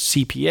advisors,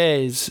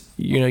 CPAs,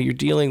 you know, you're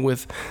dealing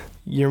with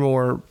your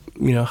more,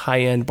 you know,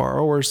 high-end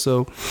borrowers.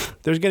 So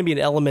there's going to be an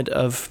element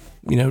of,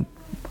 you know,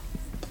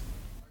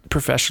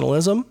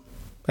 professionalism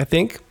I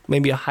think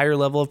maybe a higher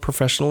level of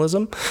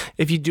professionalism.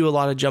 If you do a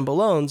lot of jumbo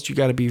loans, you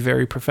got to be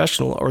very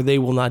professional, or they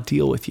will not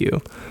deal with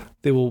you.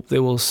 They'll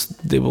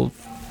just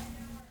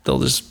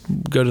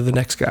go to the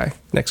next guy,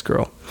 next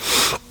girl.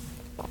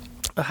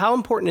 How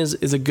important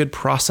is a good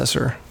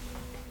processor?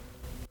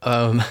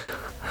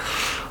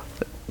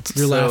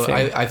 You're laughing.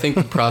 I think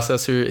the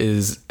processor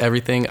is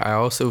everything. I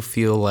also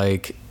feel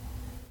like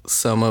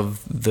some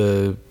of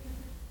the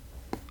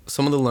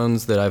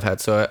loans that I've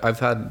had, so I've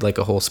had like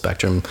a whole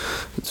spectrum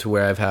to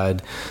where I've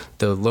had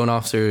the loan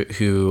officer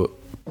who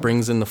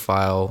brings in the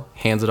file,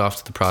 hands it off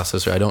to the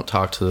processor. I don't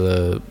talk to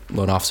the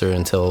loan officer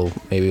until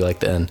maybe like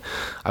the end.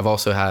 I've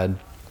also had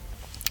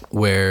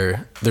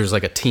where there's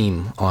like a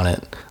team on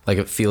it. Like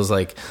it feels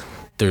like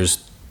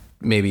there's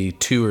maybe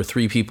 2 or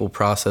 3 people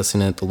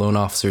processing it. The loan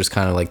officer is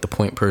kind of like the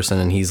point person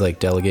and he's like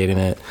delegating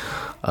it.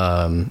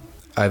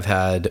 I've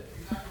had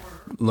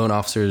loan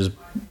officers,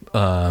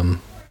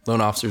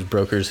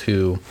 brokers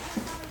who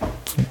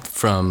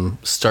from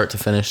start to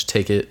finish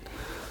take it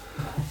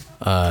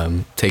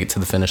to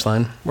the finish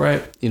line.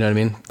 Right. You know what I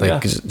mean?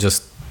 Like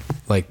just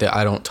like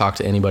I don't talk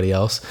to anybody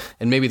else,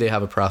 and maybe they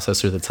have a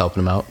processor that's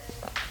helping them out.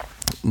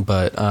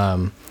 But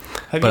have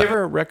you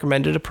ever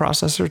recommended a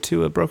processor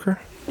to a broker?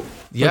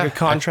 Yeah, like a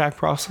contract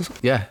processor.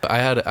 Yeah, I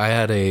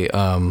had a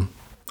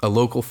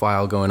local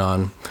file going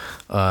on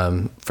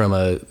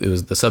it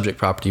was the subject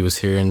property was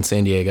here in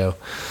San Diego,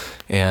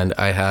 and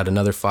I had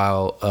another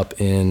file up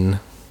in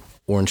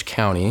Orange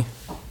County,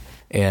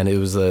 and it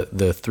was the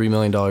 $3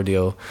 million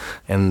deal,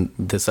 and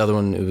this other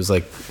one, it was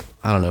like,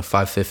 I don't know,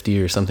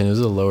 $550 or something. It was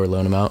a lower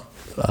loan amount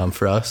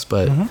for us,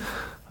 but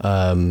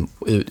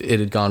it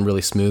had gone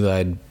really smooth.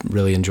 I'd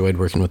really enjoyed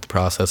working with the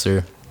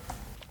processor,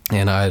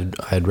 and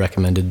I'd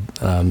recommended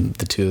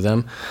the two of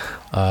them.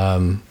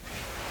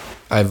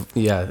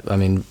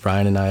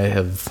 Ryan and I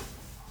have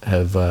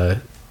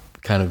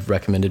kind of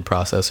recommended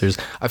processors.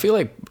 I feel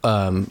like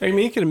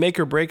you can make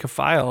or break a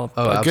file.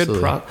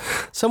 Absolutely.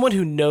 Someone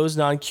who knows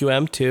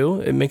non-QM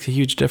too, it makes a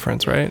huge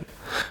difference, right?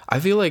 I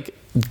feel like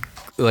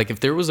if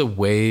there was a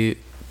way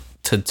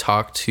to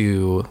talk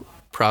to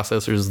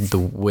processors the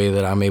way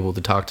that I'm able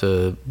to talk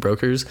to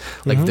brokers,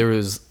 like there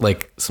was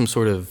like some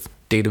sort of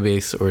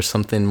database or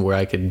something where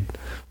I could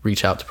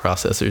reach out to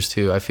processors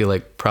too. I feel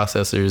like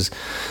processors,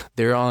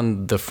 they're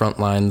on the front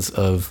lines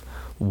of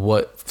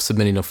what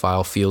submitting a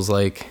file feels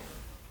like,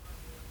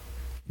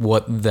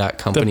 what that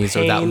company's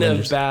or that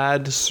vendor's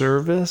bad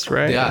service,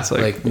 right? Yeah, it's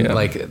like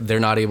they're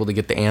not able to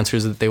get the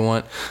answers that they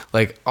want.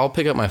 Like I'll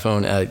pick up my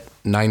phone at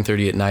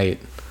 9:30 at night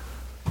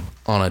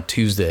on a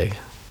Tuesday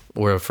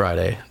or a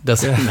Friday.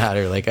 Doesn't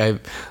matter.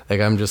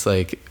 I'm just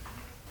like,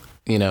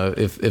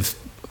 if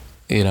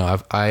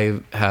I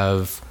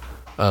have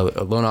a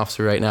loan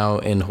officer right now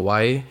in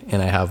Hawaii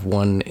and I have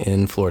one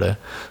in Florida,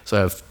 so I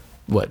have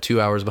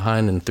 2 hours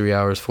behind and 3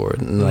 hours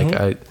forward,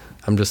 and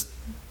I'm just,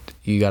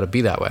 you got to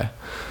be that way.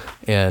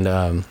 And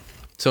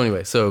so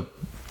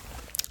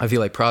I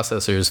feel like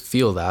processors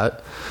feel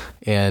that,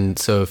 and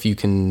so if you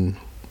can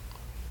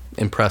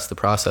impress the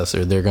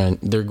processor,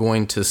 they're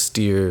going to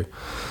steer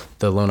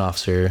the loan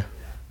officer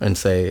and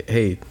say,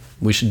 hey,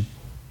 we should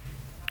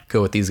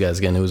go with these guys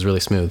again. It was really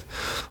smooth.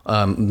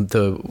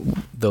 The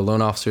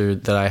loan officer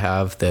that I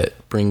have that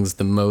brings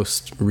the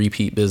most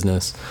repeat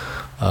business,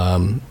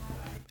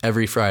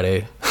 every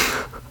Friday,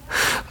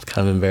 I'm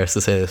kind of embarrassed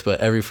to say this, but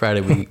every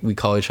Friday we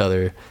call each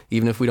other,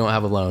 even if we don't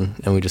have a loan,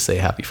 and we just say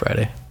happy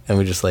Friday, and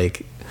we just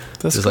like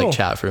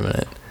chat for a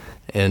minute.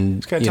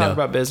 And just talk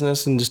about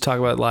business and just talk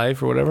about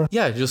life or whatever.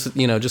 Yeah,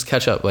 just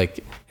catch up.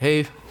 Like,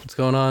 hey, what's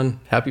going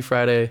on? Happy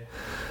Friday.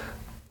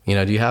 Do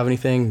you have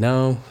anything?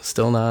 No,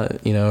 still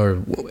not.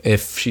 Or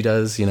if she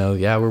does,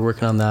 yeah, we're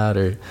working on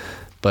that.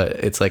 But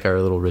it's like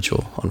our little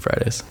ritual on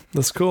Fridays.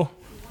 That's cool.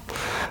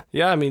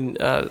 Yeah,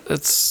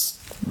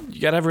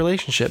 you gotta have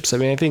relationships.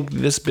 I think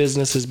this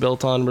business is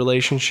built on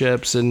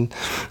relationships and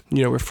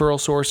referral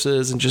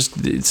sources, and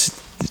just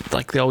it's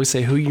like they always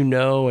say, who you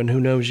know and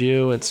who knows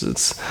you. It's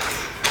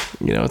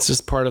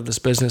just part of this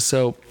business.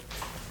 So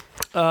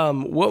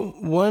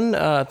one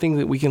thing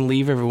that we can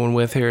leave everyone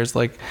with here is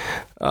like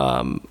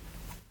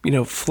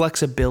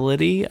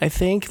flexibility. I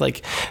think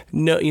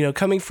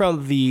coming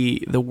from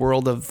the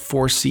world of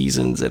Four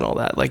Seasons and all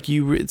that,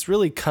 it's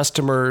really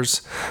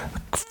customers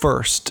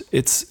first.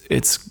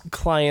 It's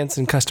clients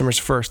and customers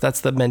first.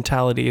 That's the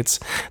mentality.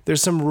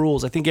 There's some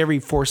rules. I think every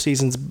Four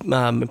Seasons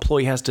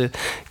employee has to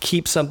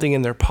keep something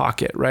in their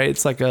pocket, right?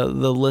 It's like the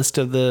list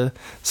of the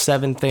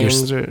 7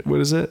 things, or what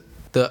is it?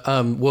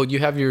 You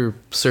have your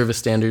service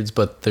standards,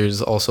 but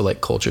there's also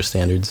like culture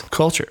standards.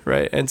 Culture,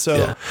 right? And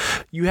so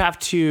you have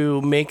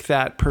to make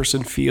that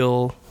person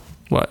feel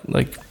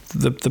like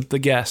the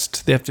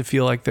guest. They have to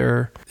feel like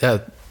they're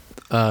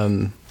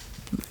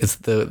it's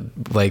the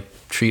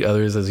treat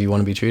others as you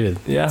want to be treated.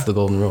 Yeah, it's the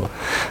golden rule.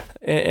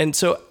 And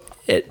so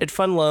at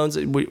Fund Loans,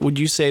 would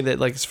you say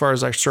that as far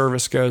as our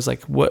service goes,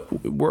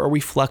 where are we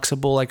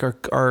flexible?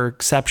 Our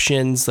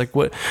exceptions,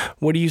 what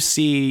do you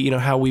see?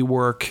 How we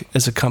work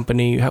as a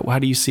company? How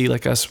do you see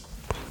us,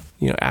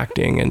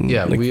 acting and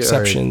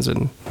exceptions?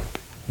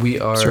 We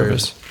are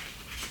service?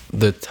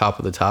 the top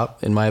of the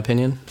top, in my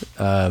opinion,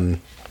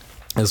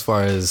 as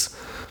far as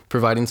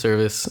providing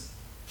service,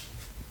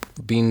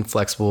 being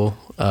flexible.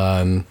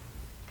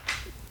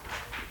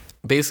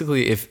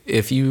 Basically,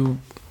 if you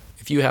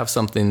have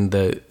something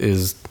that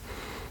is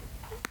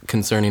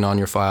concerning on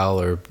your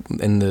file or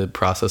in the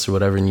process or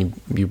whatever, and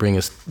you bring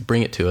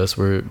it to us,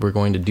 we're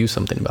going to do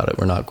something about it.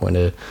 We're not going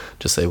to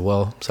just say,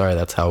 well, sorry,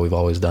 that's how we've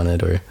always done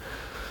it, or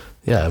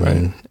I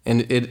mean,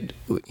 and it,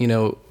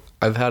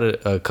 I've had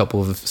a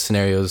couple of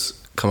scenarios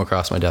come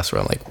across my desk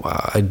where I'm like,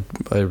 wow,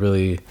 I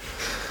really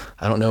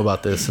don't know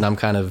about this, and I'm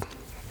kind of,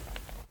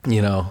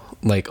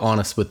 like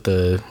honest with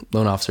the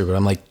loan officer, but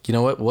I'm like,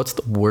 what's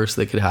the worst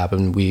that could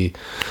happen?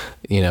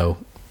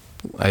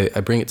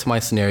 I bring it to my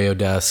scenario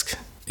desk.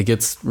 It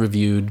gets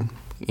reviewed,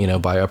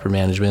 by upper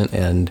management,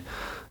 and,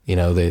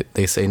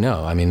 they say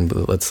no. I mean,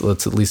 let's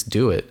at least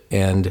do it.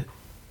 And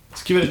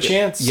let's give it a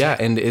chance. Yeah.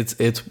 And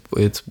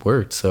it's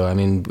worked. So, I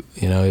mean,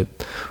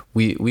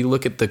 we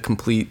look at the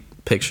complete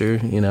picture,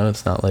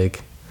 it's not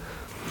like,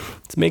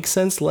 it makes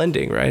sense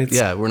lending, right?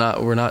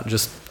 We're not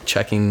just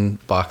checking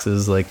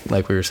boxes like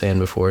we were saying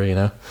before,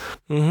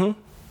 Mm-hmm.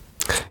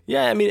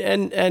 Yeah. I mean,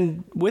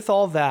 and with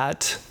all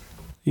that,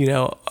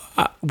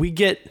 we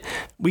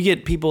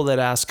get people that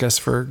ask us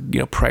for,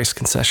 price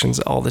concessions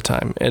all the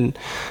time. And,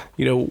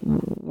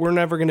 we're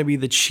never going to be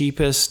the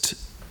cheapest,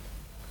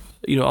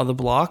 on the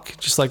block,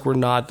 just like we're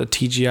not the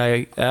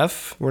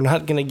TGIF. We're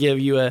not going to give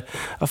you a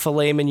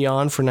filet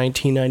mignon for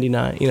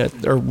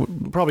 $19.99, or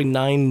probably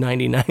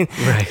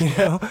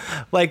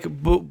 $9.99,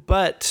 right?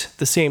 But at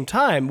the same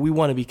time, we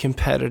want to be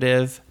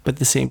competitive, but at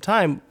the same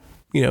time,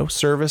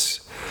 service,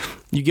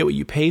 you get what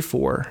you pay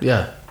for.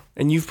 Yeah.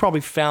 And you've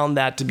probably found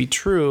that to be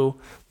true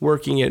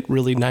working at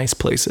really nice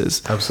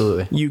places.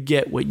 Absolutely. You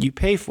get what you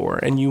pay for,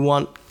 and you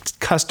want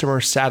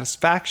customer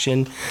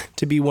satisfaction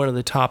to be one of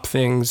the top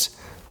things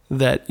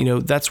that,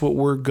 that's what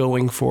we're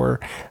going for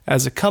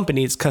as a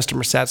company. It's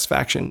customer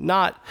satisfaction,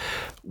 not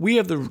we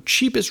have the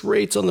cheapest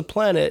rates on the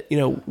planet.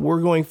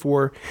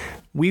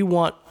 We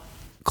want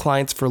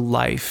clients for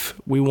life.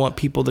 We want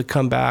people to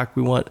come back.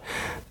 We want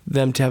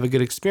them to have a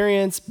good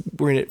experience.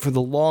 We're in it for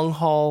the long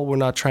haul. We're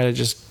not trying to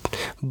just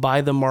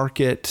buy the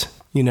market,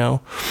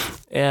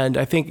 And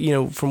I think,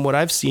 from what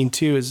I've seen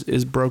too,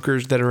 is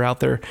brokers that are out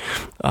there,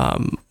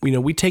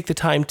 we take the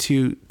time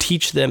to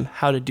teach them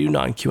how to do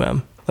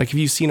non-QM. Like, if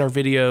you've seen our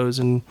videos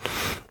and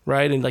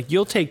right, and like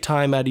you'll take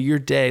time out of your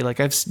day, like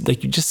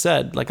you just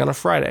said, like on a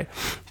Friday,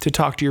 to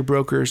talk to your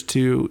brokers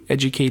to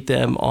educate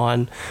them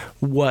on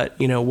what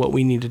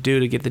we need to do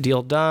to get the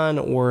deal done,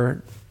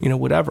 or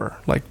whatever.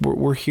 Like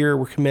we're here,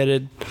 we're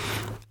committed.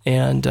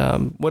 And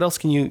what else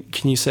can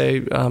you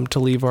say to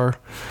leave our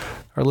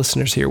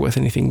listeners here with?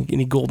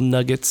 Any golden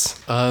nuggets?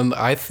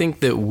 I think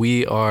that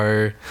we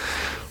are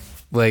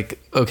like,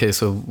 okay,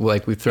 so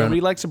like we've thrown.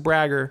 Nobody likes a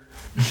bragger.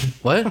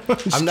 What?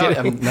 I'm not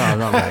bragging.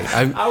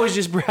 I was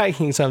just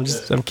bragging, so I'm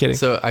kidding.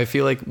 So I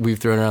feel like we've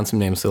thrown around some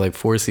names. So like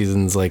Four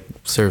Seasons, like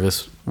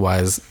service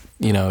wise,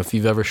 if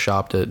you've ever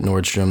shopped at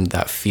Nordstrom,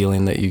 that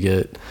feeling that you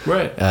get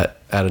right at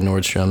a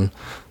Nordstrom,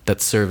 that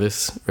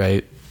service,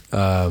 right?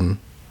 And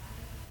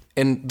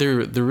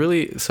they're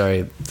really,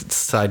 sorry,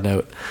 side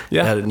note.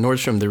 Yeah. At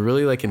Nordstrom, they're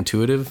really like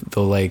intuitive.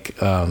 They'll like,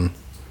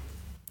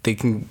 they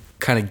can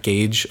kind of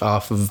gauge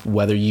off of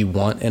whether you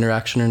want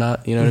interaction or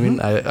not. You know what I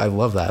mean? I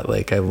love that.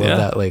 Like, I love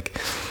that. Like,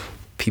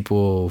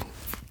 people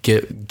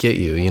get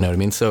you. You know what I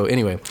mean? So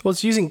anyway. Well,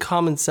 it's using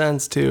common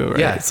sense too, right?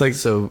 Yeah. It's like,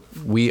 so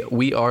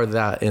we are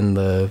that in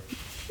the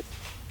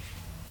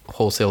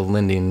wholesale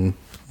lending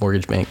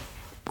mortgage bank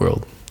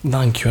world.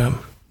 Non-QM.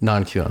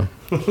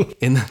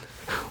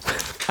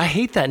 I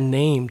hate that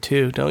name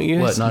too, don't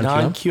you? What,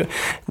 non-QM?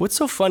 What's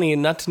so funny,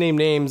 and not to name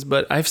names,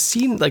 but I've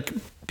seen like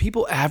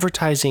people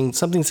advertising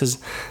something that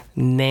says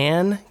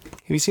NAN. Have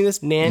you seen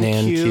this?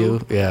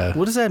 NAN-Q? Yeah.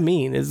 What does that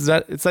mean? It's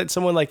like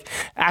someone like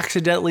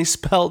accidentally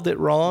spelled it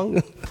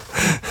wrong?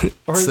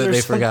 Or so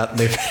they forgot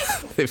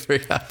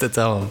to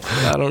tell them.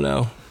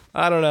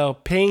 I don't know.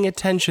 Paying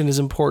attention is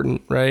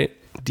important, right?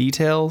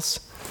 Details.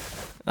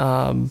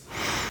 On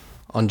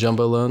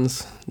jumbo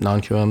loans,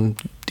 non-QM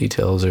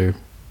details are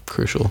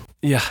crucial.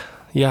 Yeah.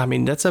 I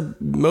mean,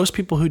 most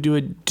people who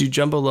do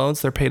jumbo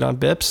loans, they're paid on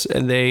BIPs,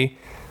 and they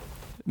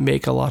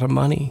make a lot of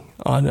money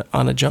on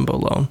a jumbo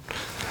loan.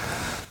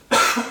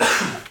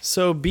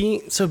 So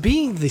being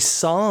the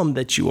SOM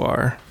that you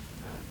are,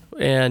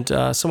 and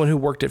someone who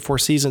worked at Four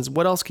Seasons,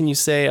 what else can you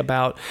say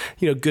about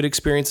good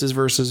experiences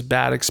versus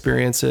bad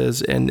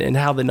experiences, and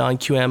how the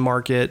non-QM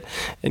market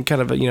and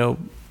kind of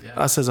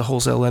us as a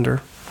wholesale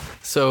lender?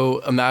 So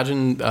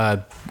imagine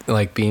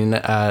like being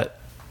at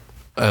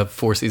a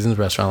Four Seasons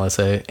restaurant, let's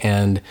say,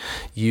 and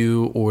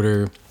you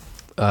order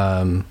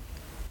a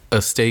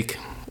steak,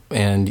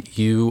 and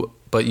you've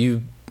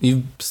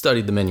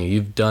studied the menu,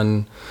 you've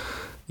done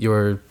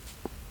your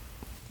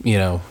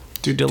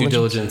due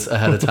diligence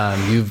ahead of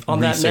time. You've on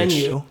researched. That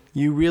menu,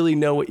 you really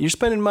know what you're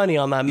spending money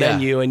on that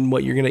menu and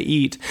what you're going to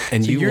eat.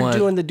 And so you're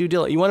doing the due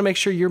diligence. You want to make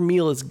sure your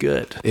meal is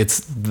good. It's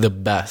the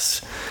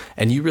best,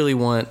 and you really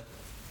want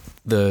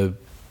the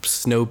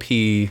snow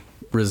pea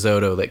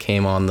risotto that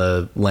came on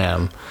the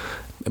lamb,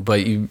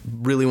 but you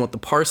really want the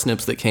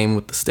parsnips that came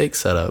with the steak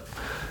setup.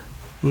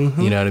 You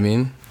know what I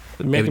mean?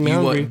 Making me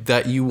hungry.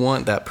 You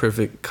want that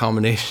perfect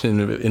combination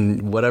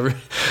in whatever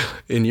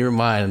in your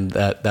mind,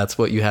 that's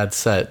what you had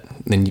set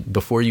and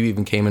before you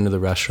even came into the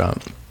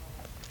restaurant.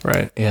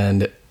 Right.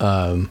 And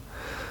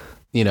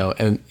you know,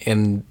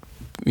 and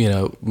you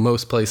know,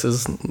 most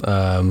places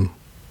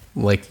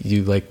like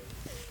you like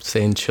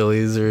saying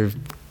Chili's or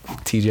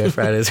TGI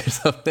Fridays or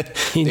something,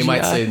 they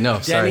might say no,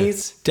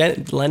 Denny's,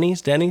 sorry.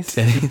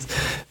 Denny's,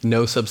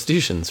 no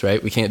substitutions,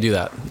 right? We can't do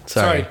that.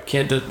 Sorry.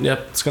 Can't do.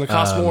 Yep, it's gonna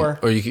cost more.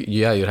 Or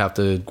you'd have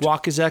to.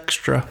 Guac is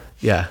extra.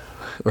 Yeah,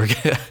 but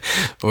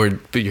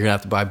you're gonna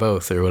have to buy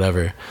both or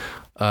whatever.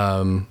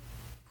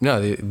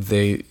 No,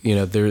 they you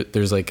know,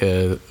 there's like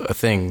a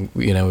thing,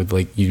 you know,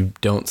 like you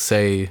don't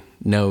say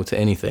no to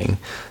anything,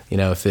 you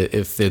know,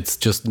 if it's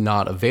just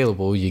not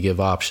available, you give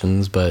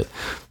options. But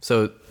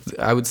so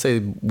I would say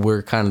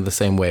we're kind of the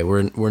same way.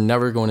 We're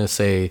never going to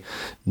say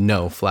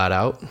no flat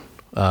out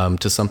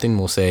to something.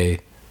 We'll say,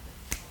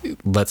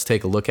 let's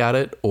take a look at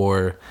it,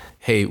 or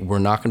hey, we're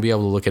not going to be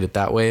able to look at it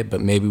that way,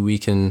 but maybe we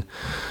can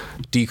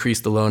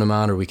decrease the loan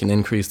amount, or we can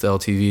increase the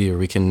LTV, or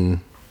we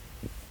can,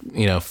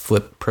 you know,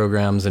 flip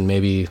programs and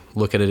maybe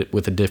look at it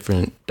with a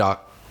different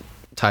doc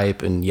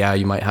type. And yeah,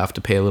 you might have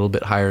to pay a little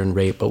bit higher in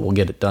rate, but we'll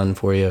get it done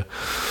for you.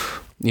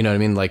 You know what I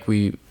mean? Like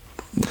we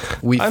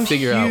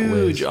figure out ways. I'm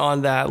huge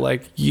on that.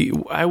 Like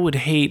I would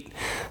hate,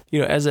 you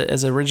know, as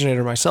an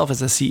originator myself,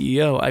 as a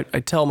CEO, I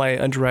tell my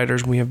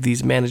underwriters when we have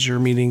these manager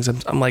meetings,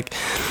 I'm like,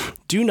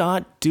 do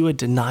not do a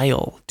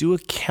denial, do a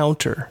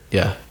counter.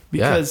 Yeah.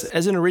 Because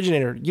as an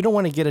originator, you don't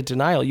want to get a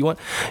denial. You want,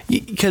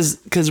 because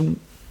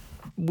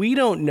we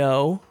don't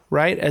know,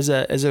 right? As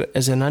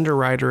an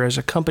underwriter, as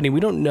a company, we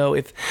don't know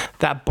if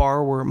that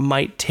borrower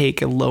might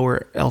take a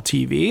lower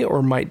LTV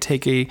or might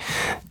take a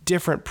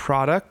different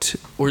product.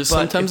 Or but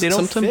sometimes if they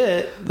don't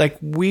fit, like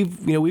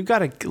we've got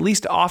to at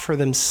least offer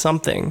them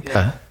something.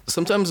 Yeah.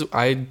 Sometimes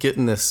I get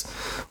in this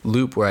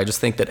loop where I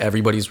just think that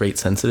everybody's rate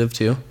sensitive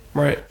too.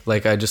 Right.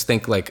 Like I just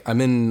think like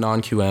I'm in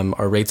non-QM,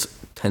 our rates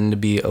tend to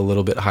be a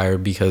little bit higher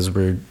because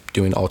we're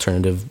doing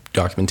alternative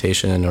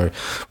documentation or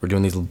we're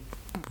doing these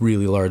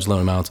really large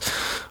loan amounts.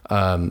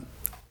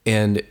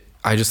 And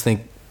I just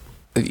think,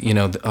 you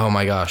know, oh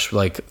my gosh,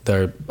 like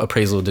their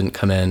appraisal didn't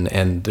come in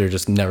and they're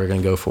just never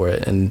going to go for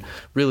it. And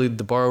really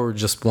the borrower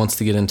just wants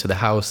to get into the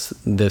house.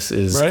 This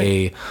is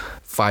a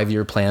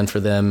 5-year plan for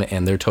them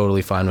and they're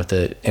totally fine with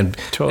it. And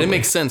it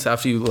makes sense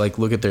after you like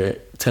look at their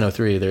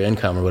 1003, their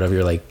income or whatever,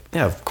 you're like,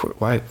 yeah, of course,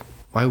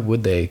 why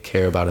would they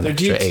care about an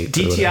extra 8?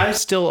 DTI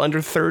is still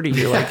under 30.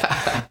 You're like,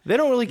 they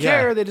don't really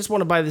care. Yeah. They just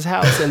want to buy this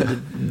house. And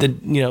the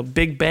you know,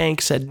 big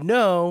bank said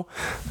no,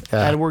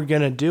 and we're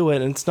going to do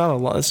it. And it's not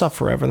it's not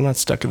forever. They're not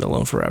stuck in the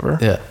loan forever.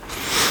 Yeah.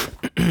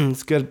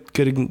 It's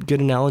good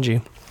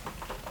analogy.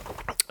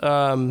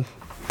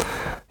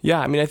 Yeah,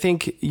 I mean, I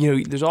think, you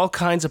know, there's all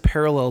kinds of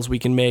parallels we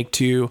can make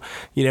to,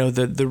 you know,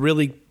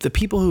 the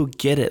people who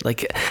get it.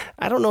 Like,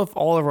 I don't know if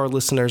all of our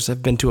listeners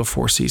have been to a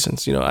Four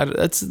Seasons. You know,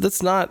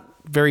 that's not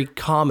very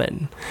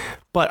common,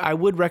 but I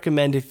would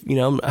recommend, if, you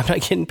know, I'm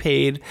not getting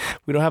paid,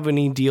 we don't have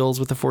any deals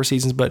with the Four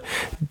Seasons, but,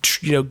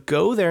 you know,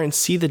 go there and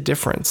see the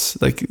difference.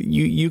 Like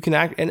you can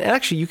act, and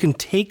actually you can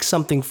take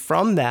something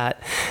from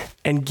that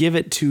and give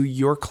it to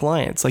your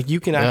clients. Like you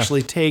can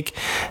actually take,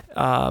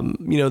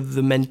 you know,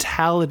 the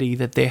mentality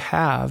that they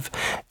have,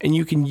 and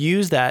you can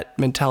use that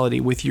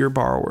mentality with your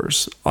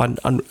borrowers on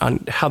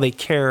how they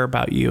care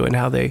about you and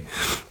how they,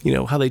 you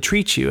know, how they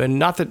treat you. And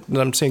not that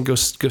I'm saying go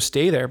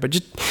stay there, but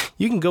just,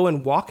 you can go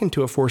and walk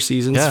into a Four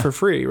Seasons for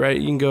free, right?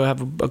 You can go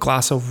have a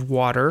glass of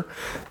water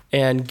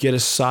and get a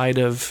side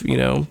of, you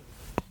know,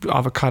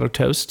 avocado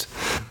toast,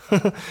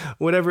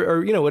 whatever,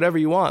 or, you know, whatever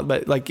you want.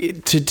 But like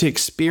to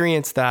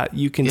experience that,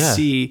 you can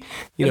see,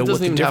 you know, what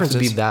the difference is. It doesn't even have to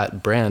be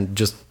that brand.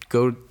 Just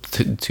go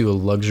to a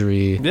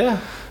luxury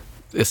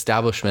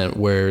establishment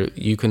where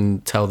you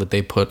can tell that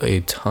they put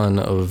a ton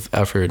of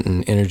effort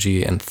and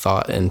energy and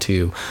thought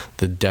into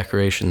the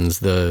decorations,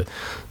 the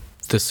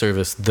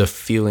service, the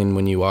feeling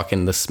when you walk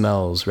in, the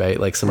smells, right?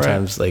 Like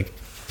sometimes like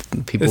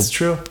people, it's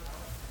true,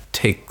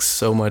 take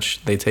so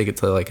much, they take it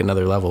to like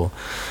another level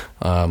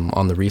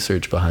on the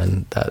research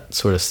behind that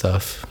sort of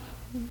stuff.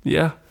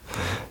 Yeah.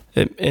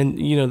 And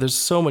you know, there's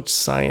so much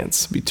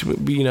science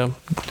between, you know,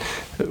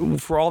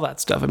 for all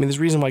that stuff. I mean, there's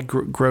a reason why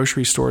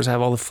grocery stores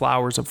have all the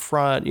flowers up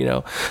front. You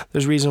know,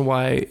 there's a reason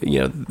why, you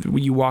know,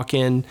 when you walk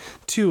in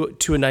to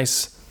a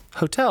nice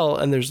hotel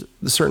and there's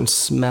a certain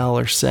smell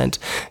or scent.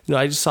 You know,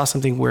 I just saw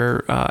something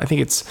where I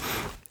think it's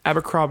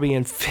Abercrombie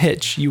and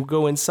Fitch. You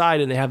go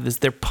inside and they have this,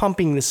 they're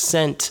pumping the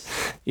scent,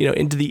 you know,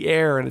 into the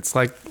air, and it's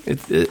like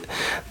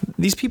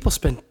these people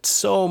spend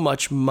so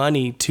much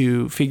money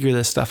to figure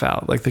this stuff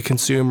out, like the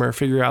consumer,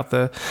 figure out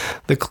the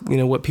you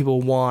know, what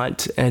people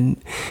want.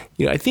 And,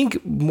 you know, I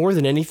think more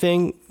than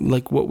anything,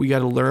 like what we got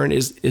to learn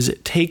is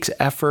it takes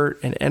effort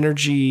and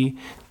energy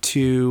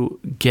to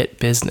get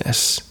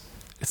business.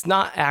 It's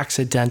not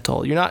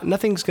accidental.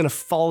 Nothing's going to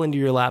fall into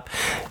your lap.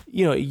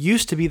 It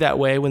used to be that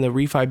way when the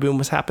refi boom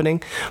was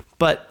happening,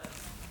 but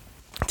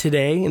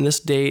today, in this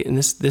day, in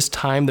this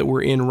time that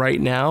we're in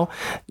right now,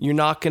 you're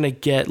not going to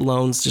get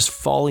loans just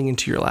falling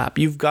into your lap.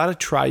 You've got to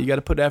try. You got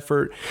to put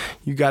effort.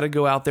 You got to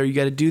go out there. You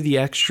got to do the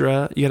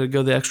extra. You got to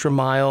go the extra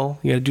mile.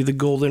 You got to do the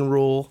golden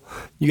rule.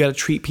 You got to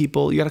treat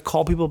people. You got to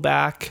call people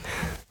back.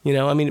 We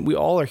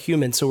all are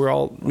human, so we're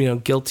all,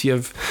 guilty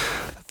of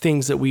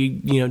things that we,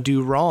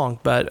 do wrong.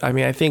 But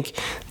I think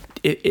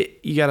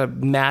you got to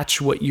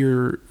match what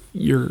your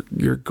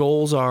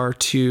goals are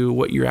to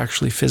what you're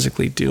actually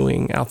physically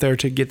doing out there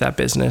to get that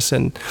business.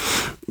 And,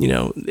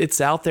 it's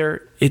out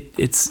there.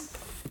 It's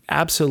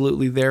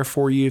absolutely there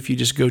for you if you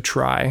just go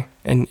try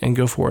and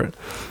go for it.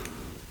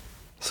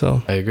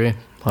 So I agree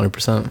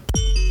 100%.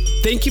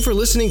 Thank you for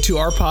listening to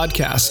our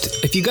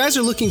podcast. If you guys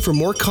are looking for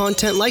more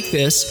content like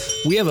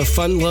this, we have a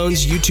Fund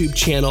Loans YouTube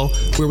channel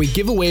where we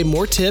give away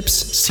more tips,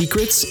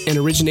 secrets, and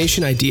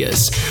origination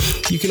ideas.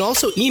 You can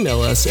also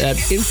email us at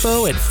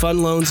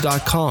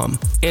info@fundloans.com.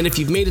 And if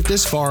you've made it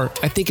this far,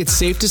 I think it's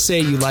safe to say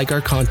you like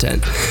our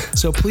content.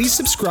 So please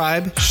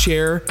subscribe,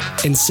 share,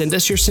 and send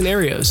us your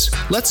scenarios.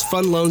 Let's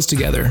fund loans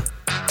together.